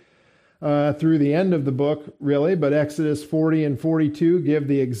 40 through the end of the book, really, but Exodus 40 and 42 give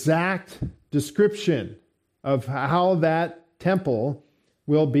the exact description of how that temple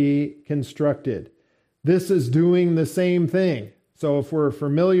will be constructed. This is doing the same thing. So if we're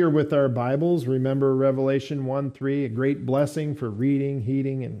familiar with our Bibles, remember Revelation 1:3, a great blessing for reading,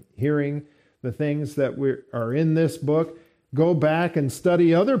 heeding, and hearing the things that are in this book. Go back and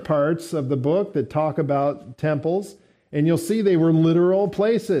study other parts of the book that talk about temples, and you'll see they were literal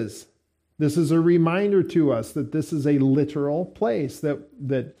places. This is a reminder to us that this is a literal place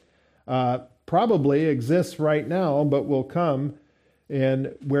that probably exists right now, but will come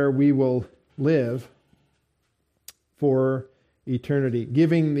and where we will live for eternity,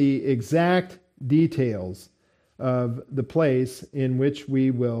 giving the exact details of the place in which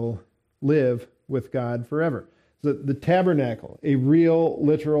we will live with God forever. So the tabernacle, a real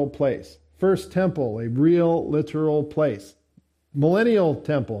literal place. First temple, a real literal place. Millennial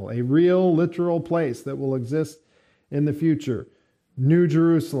temple, a real literal place that will exist in the future. New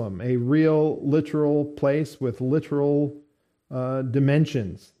Jerusalem, a real literal place with literal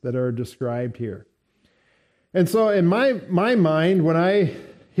dimensions that are described here. And so in my mind, when I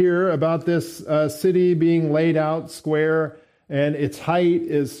hear about this city being laid out square and its height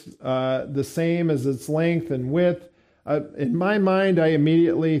is the same as its length and width, in my mind, I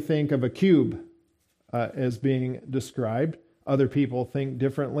immediately think of a cube as being described. Other people think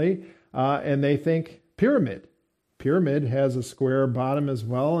differently, and they think pyramid. Pyramid has a square bottom as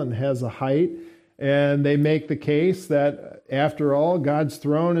well and has a height. And they make the case that, after all, God's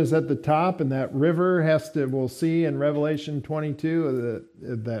throne is at the top, and that river we'll see in Revelation 22,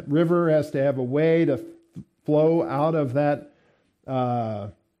 that river has to have a way to flow out of that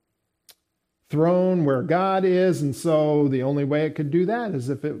throne where God is. And so the only way it could do that is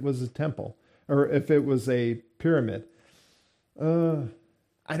if it was a temple, or if it was a pyramid. I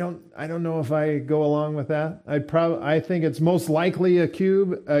don't know if I go along with that. I think it's most likely a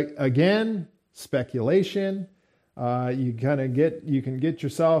cube. Again, speculation. You can get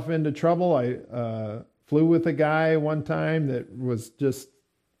yourself into trouble. I flew with a guy one time that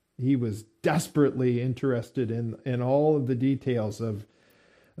he was desperately interested in all of the details of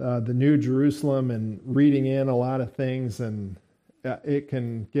the New Jerusalem and reading in a lot of things, and it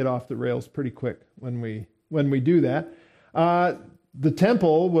can get off the rails pretty quick when we do that. The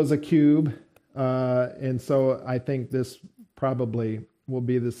temple was a cube, and so I think this probably will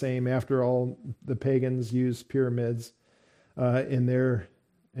be the same. After all, the pagans used pyramids in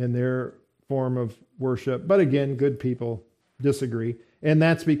their form of worship. But again, good people disagree, and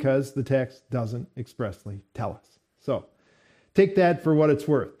that's because the text doesn't expressly tell us. So take that for what it's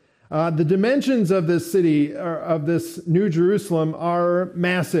worth. The dimensions of this city, or of this New Jerusalem, are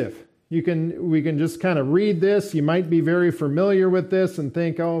massive. We can just kind of read this. You might be very familiar with this and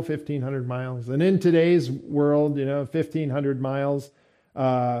think, 1,500 miles. And in today's world, 1,500 miles,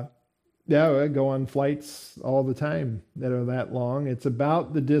 I go on flights all the time that are that long. It's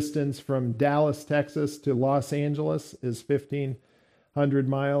about the distance from Dallas, Texas to Los Angeles is 1,500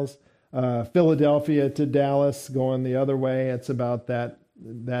 miles. Philadelphia to Dallas, going the other way, it's about that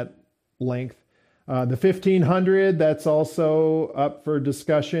length. The 1,500, that's also up for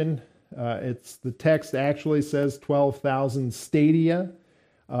discussion. The text actually says 12,000 stadia.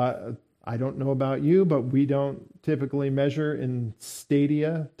 I don't know about you, but we don't typically measure in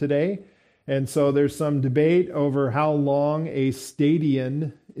stadia today. And so there's some debate over how long a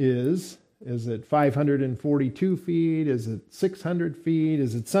stadion is. Is it 542 feet? Is it 600 feet?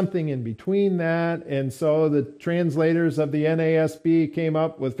 Is it something in between that? And so the translators of the NASB came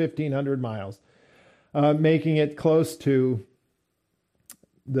up with 1,500 miles, making it close to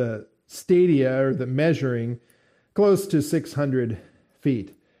the stadia, or the measuring, close to 600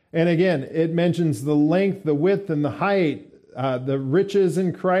 feet. And again, it mentions the length, the width, and the height, the riches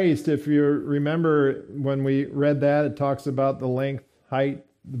in Christ. If you remember when we read that, it talks about the length, height,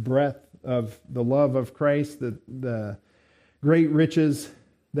 the breadth of the love of Christ, the great riches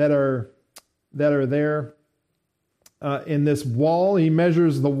that are there. In this wall, he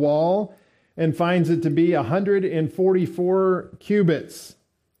measures the wall and finds it to be 144 cubits,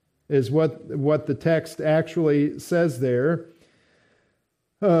 is what the text actually says there.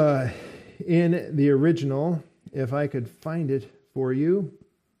 In the original, if I could find it for you,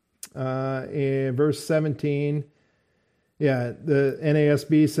 in verse 17, the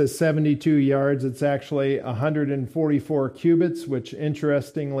NASB says 72 yards. It's actually 144 cubits, which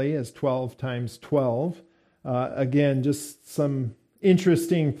interestingly is 12 times 12. Again, just some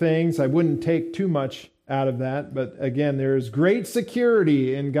interesting things. I wouldn't take too much out of that, but again, there is great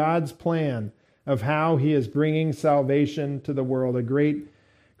security in God's plan of how he is bringing salvation to the world. A great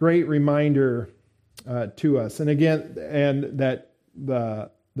reminder to us. And again, and that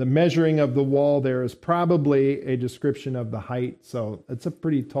the measuring of the wall there is probably a description of the height. So it's a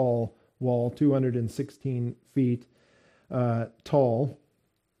pretty tall wall, 216 feet tall.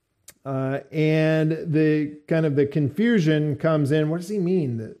 And the confusion comes in. What does he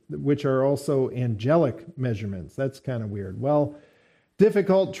mean? Which are also angelic measurements. That's kind of weird. Well,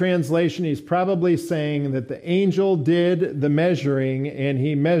 difficult translation. He's probably saying that the angel did the measuring and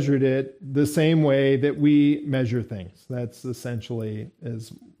he measured it the same way that we measure things. That's essentially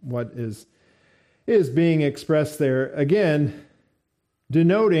is what is being expressed there. Again,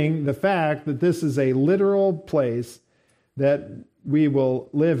 denoting the fact that this is a literal place that we will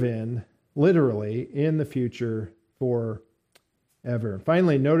live in, literally, in the future forever.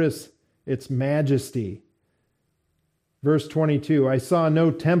 Finally, notice its majesty. Verse 22, I saw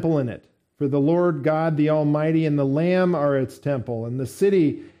no temple in it, for the Lord God, the Almighty, and the Lamb are its temple, and the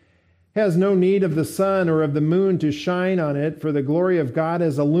city has no need of the sun or of the moon to shine on it, for the glory of God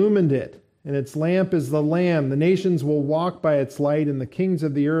has illumined it, and its lamp is the Lamb. The nations will walk by its light, and the kings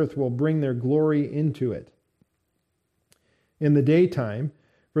of the earth will bring their glory into it. In the daytime,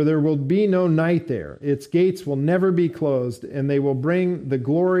 for there will be no night there. Its gates will never be closed, and they will bring the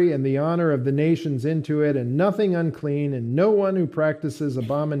glory and the honor of the nations into it, and nothing unclean, and no one who practices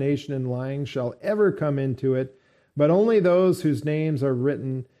abomination and lying shall ever come into it, but only those whose names are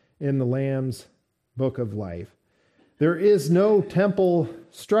written in the Lamb's book of life. There is no temple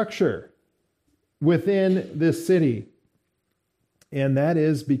structure within this city. And that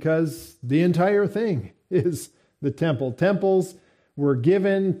is because the entire thing is the temple. Temples were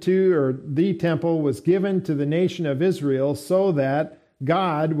given to, or the temple was given to the nation of Israel so that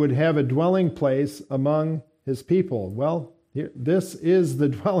God would have a dwelling place among his people. Well, this is the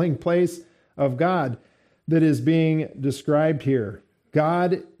dwelling place of God that is being described here.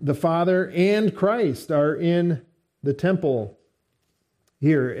 God, the Father, and Christ are in the temple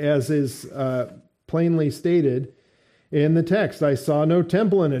here, as is plainly stated in the text. I saw no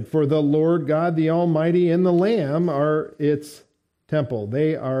temple in it, for the Lord God, the Almighty, and the Lamb are its temple.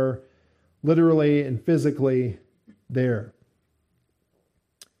 They are literally and physically there.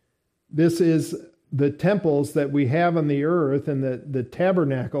 This is the temples that we have on the earth, and the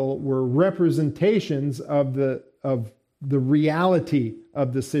tabernacle were representations of the reality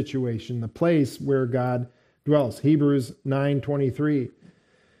of the situation, the place where God dwells. Hebrews 9:23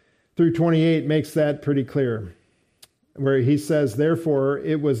 through 28 makes that pretty clear, where he says, therefore,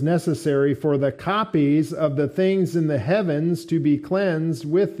 it was necessary for the copies of the things in the heavens to be cleansed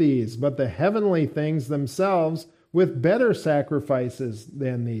with these, but the heavenly things themselves with better sacrifices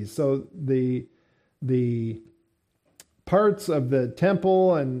than these. So the parts of the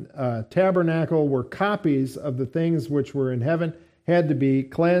temple and tabernacle were copies of the things which were in heaven, had to be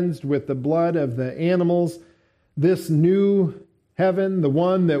cleansed with the blood of the animals. This new heaven, the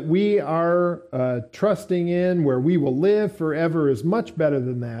one that we are trusting in, where we will live forever, is much better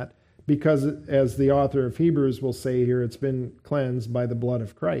than that, because, as the author of Hebrews will say here, it's been cleansed by the blood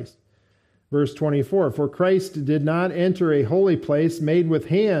of Christ. Verse 24, for Christ did not enter a holy place made with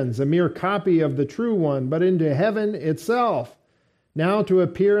hands, a mere copy of the true one, but into heaven itself, now to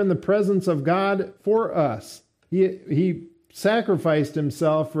appear in the presence of God for us. He sacrificed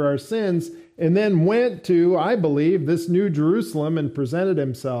himself for our sins, and then went to, I believe, this new Jerusalem and presented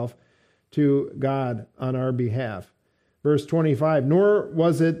himself to God on our behalf. Verse 25, nor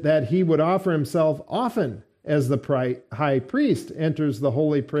was it that he would offer himself often, as the high priest enters the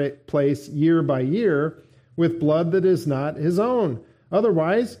holy place year by year with blood that is not his own.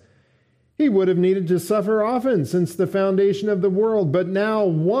 Otherwise, he would have needed to suffer often since the foundation of the world. But now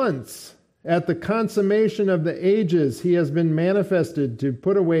once, at the consummation of the ages, he has been manifested to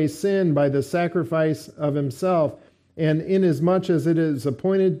put away sin by the sacrifice of himself. And inasmuch as it is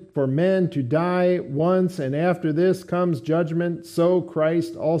appointed for men to die once, and after this comes judgment, so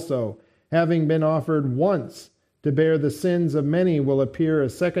Christ also, having been offered once to bear the sins of many, will appear a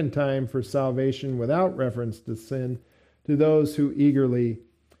second time for salvation without reference to sin to those who eagerly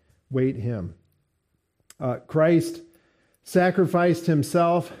wait him. Christ sacrificed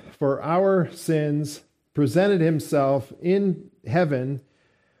himself for our sins, presented himself in heaven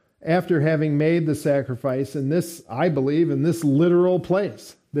after having made the sacrifice in this, I believe, in this literal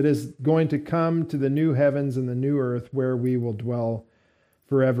place that is going to come to the new heavens and the new earth where we will dwell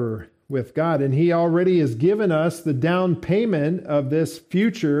forever with God. And he already has given us the down payment of this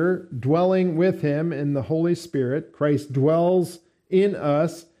future dwelling with him in the Holy Spirit. Christ dwells in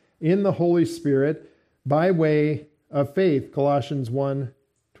us in the Holy Spirit by way of faith. Colossians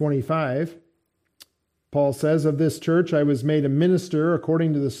 1:25. Paul says, of this church I was made a minister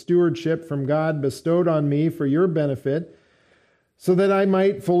according to the stewardship from God bestowed on me for your benefit, so that I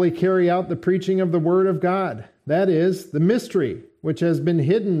might fully carry out the preaching of the word of God. That is, the mystery which has been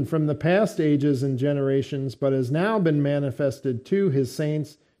hidden from the past ages and generations, but has now been manifested to his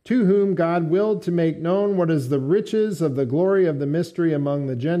saints, to whom God willed to make known what is the riches of the glory of the mystery among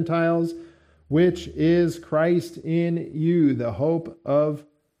the Gentiles, which is Christ in you, the hope of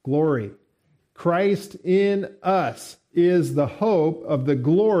glory. Christ in us is the hope of the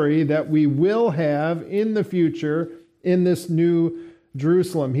glory that we will have in the future in this new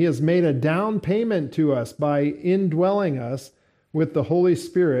Jerusalem. He has made a down payment to us by indwelling us with the Holy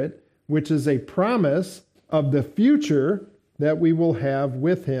Spirit, which is a promise of the future that we will have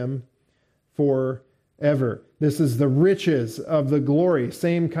with him forever. This is the riches of the glory,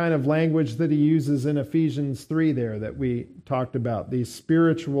 same kind of language that he uses in Ephesians 3 there that we talked about, these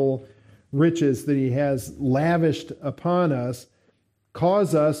spiritual riches that he has lavished upon us,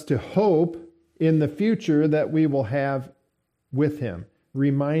 cause us to hope in the future that we will have with him.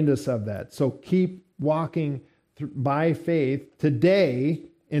 Remind us of that. So keep walking by faith today,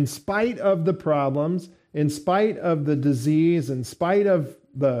 in spite of the problems, in spite of the disease, in spite of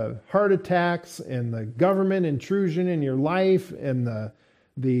the heart attacks and the government intrusion in your life and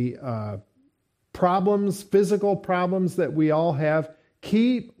the problems, physical problems that we all have.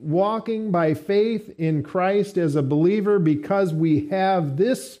 Keep walking by faith in Christ as a believer, because we have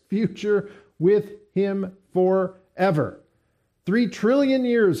this future with him forever. 3 trillion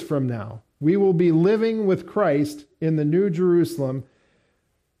years from now, we will be living with Christ in the New Jerusalem,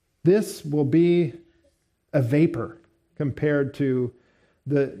 this will be a vapor compared to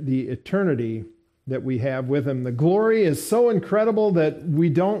the eternity that we have with him. The glory is so incredible that we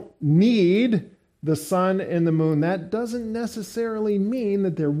don't need the sun and the moon. That doesn't necessarily mean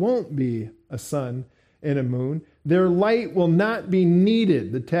that there won't be a sun and a moon. Their light will not be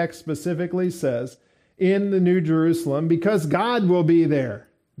needed, the text specifically says, in the New Jerusalem, because God will be there.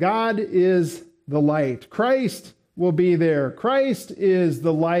 God is the light. Christ will be there. Christ is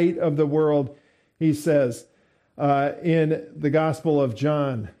the light of the world, he says in the Gospel of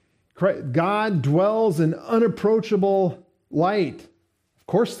John. God dwells in unapproachable light. Of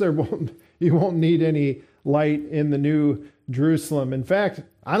course, you won't need any light in the New Jerusalem. In fact,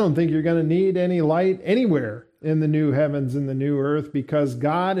 I don't think you're going to need any light anywhere in the new heavens and the new earth, because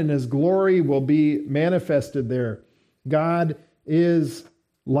God and his glory will be manifested there. God is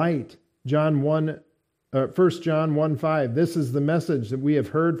light. 1 John 1:5. This is the message that we have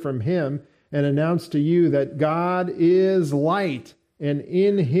heard from him and announced to you, that God is light, and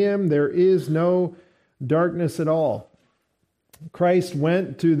in him there is no darkness at all. Christ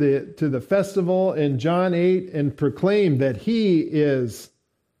went to the festival in John 8 and proclaimed that he is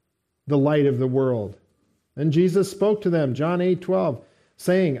the light of the world. And Jesus spoke to them, John 8:12,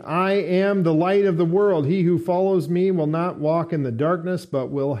 saying, I am the light of the world. He who follows me will not walk in the darkness,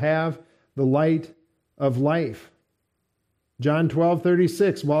 but will have the light of life. John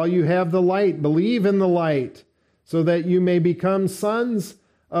 12:36, while you have the light, believe in the light, so that you may become sons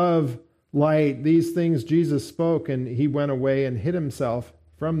of light. These things Jesus spoke, and he went away and hid himself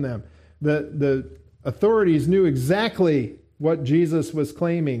from them. The authorities knew exactly what Jesus was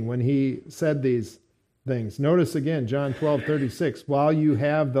claiming when he said these things. Notice again, John 12:36, while you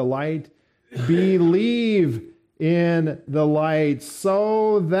have the light, believe in the light,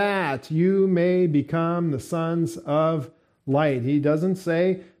 so that you may become the sons of light. He doesn't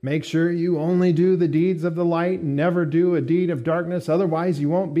say, make sure you only do the deeds of the light and never do a deed of darkness, otherwise you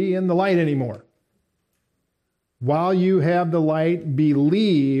won't be in the light anymore. While you have the light,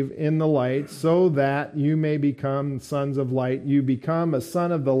 believe in the light, so that you may become sons of light. You become a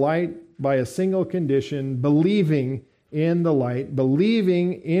son of the light by a single condition, believing in the light,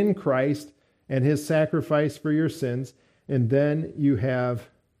 believing in Christ and his sacrifice for your sins, and then you have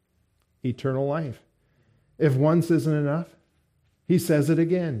eternal life. If once isn't enough, he says it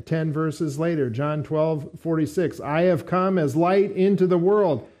again, 10 verses later, John 12:46, I have come as light into the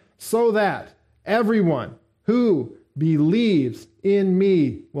world, so that everyone who believes in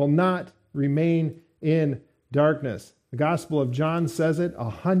me will not remain in darkness. The Gospel of John says it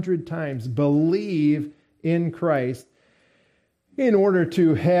 100 times. Believe in Christ in order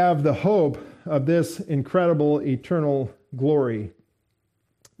to have the hope of this incredible eternal glory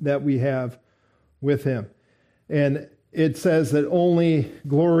that we have with him. And it says that only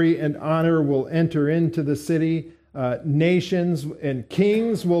glory and honor will enter into the city. Nations and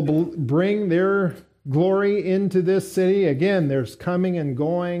kings will bring their glory into this city. Again, there's coming and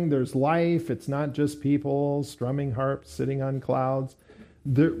going. There's life. It's not just people strumming harps, sitting on clouds.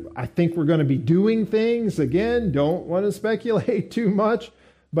 I think we're going to be doing things. Again, don't want to speculate too much,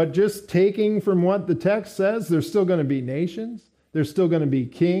 but just taking from what the text says, there's still going to be nations. There's still going to be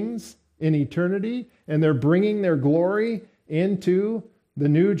kings in eternity, and they're bringing their glory into the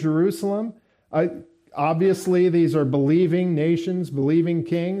New Jerusalem. Obviously, these are believing nations, believing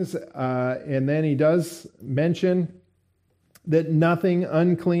kings, and then he does mention that nothing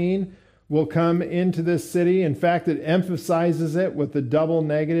unclean will come into this city. In fact, it emphasizes it with the double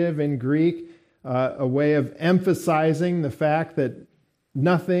negative in Greek, a way of emphasizing the fact that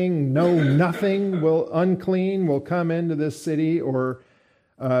nothing unclean will come into this city or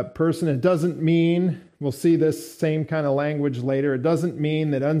person. It doesn't mean, we'll see this same kind of language later, it doesn't mean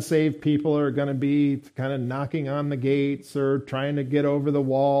that unsaved people are going to be kind of knocking on the gates or trying to get over the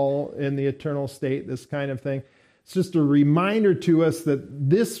wall in the eternal state, this kind of thing. It's just a reminder to us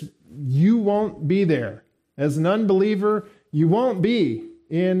that you won't be there. As an unbeliever, you won't be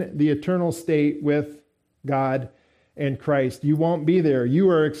in the eternal state with God and Christ. You won't be there. You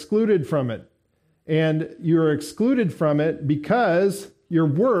are excluded from it. And you're excluded from it because your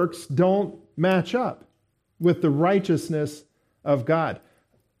works don't match up with the righteousness of God.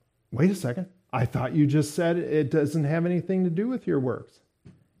 Wait a second. I thought you just said it doesn't have anything to do with your works.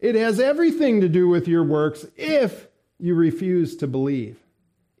 It has everything to do with your works if you refuse to believe.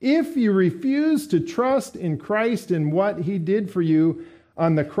 If you refuse to trust in Christ and what he did for you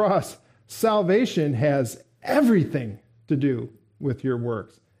on the cross, salvation has everything to do with your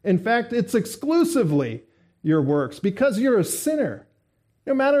works. In fact, it's exclusively your works because you're a sinner.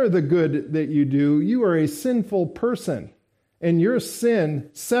 No matter the good that you do, you are a sinful person, and your sin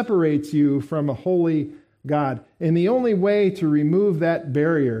separates you from a holy God. And the only way to remove that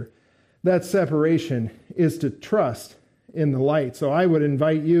barrier, that separation, is to trust in the light. So I would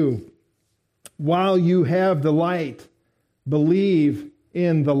invite you, while you have the light, believe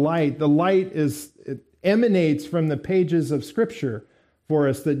in the light. The light it emanates from the pages of Scripture for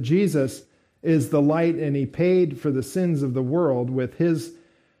us, that Jesus is the light, and he paid for the sins of the world with his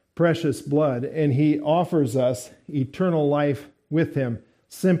precious blood, and he offers us eternal life with him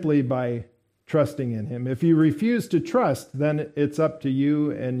simply by trusting in him. If you refuse to trust, then it's up to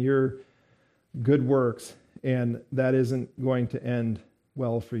you and your good works, and that isn't going to end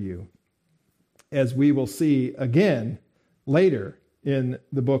well for you. As we will see again later in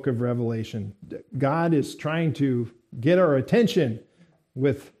the book of Revelation, God is trying to get our attention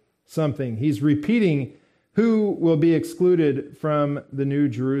with something. He's repeating who will be excluded from the New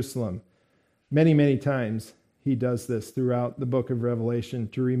Jerusalem. Many, many times he does this throughout the book of Revelation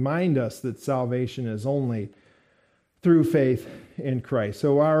to remind us that salvation is only through faith in Christ.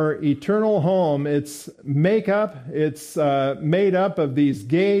 So our eternal home, it's made up of these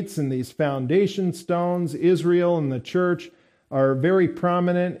gates and these foundation stones. Israel and the church are very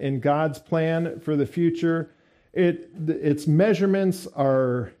prominent in God's plan for the future. Its measurements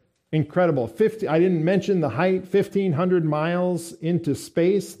are incredible. I didn't mention the height, 1,500 miles into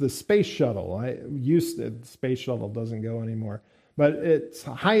space. The space shuttle, the space shuttle doesn't go anymore, but its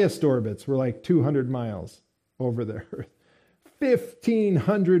highest orbits were like 200 miles over the Earth.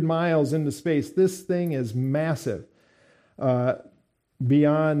 1,500 miles into space. This thing is massive,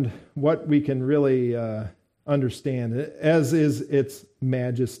 beyond what we can really understand, as is its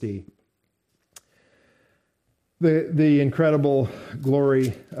majesty. The incredible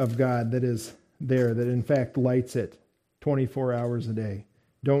glory of God that is there, that in fact lights it 24 hours a day.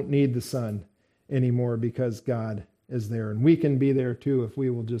 Don't need the sun anymore because God is there. And we can be there too if we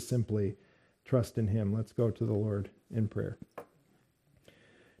will just simply trust in him. Let's go to the Lord in prayer.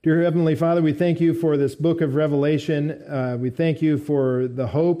 Dear Heavenly Father, we thank you for this book of Revelation. We thank you for the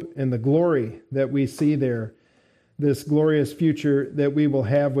hope and the glory that we see there, this glorious future that we will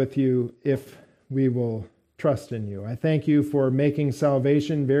have with you if we will trust in you. I thank you for making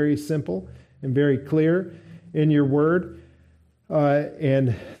salvation very simple and very clear in your word,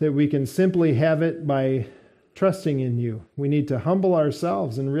 and that we can simply have it by trusting in you. We need to humble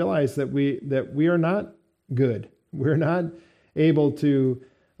ourselves and realize that we are not good. We're not able to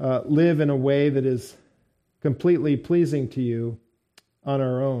live in a way that is completely pleasing to you on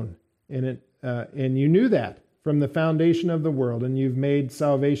our own. And you knew that from the foundation of the world, and you've made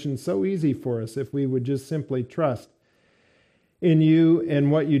salvation so easy for us if we would just simply trust in you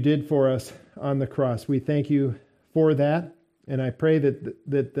and what you did for us on the cross. We thank you for that, and I pray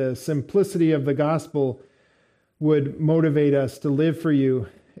that the simplicity of the gospel would motivate us to live for you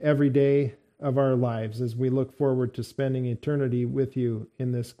every day of our lives as we look forward to spending eternity with you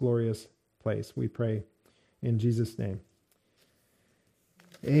in this glorious place. We pray in Jesus' name.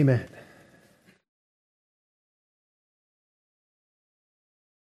 Amen.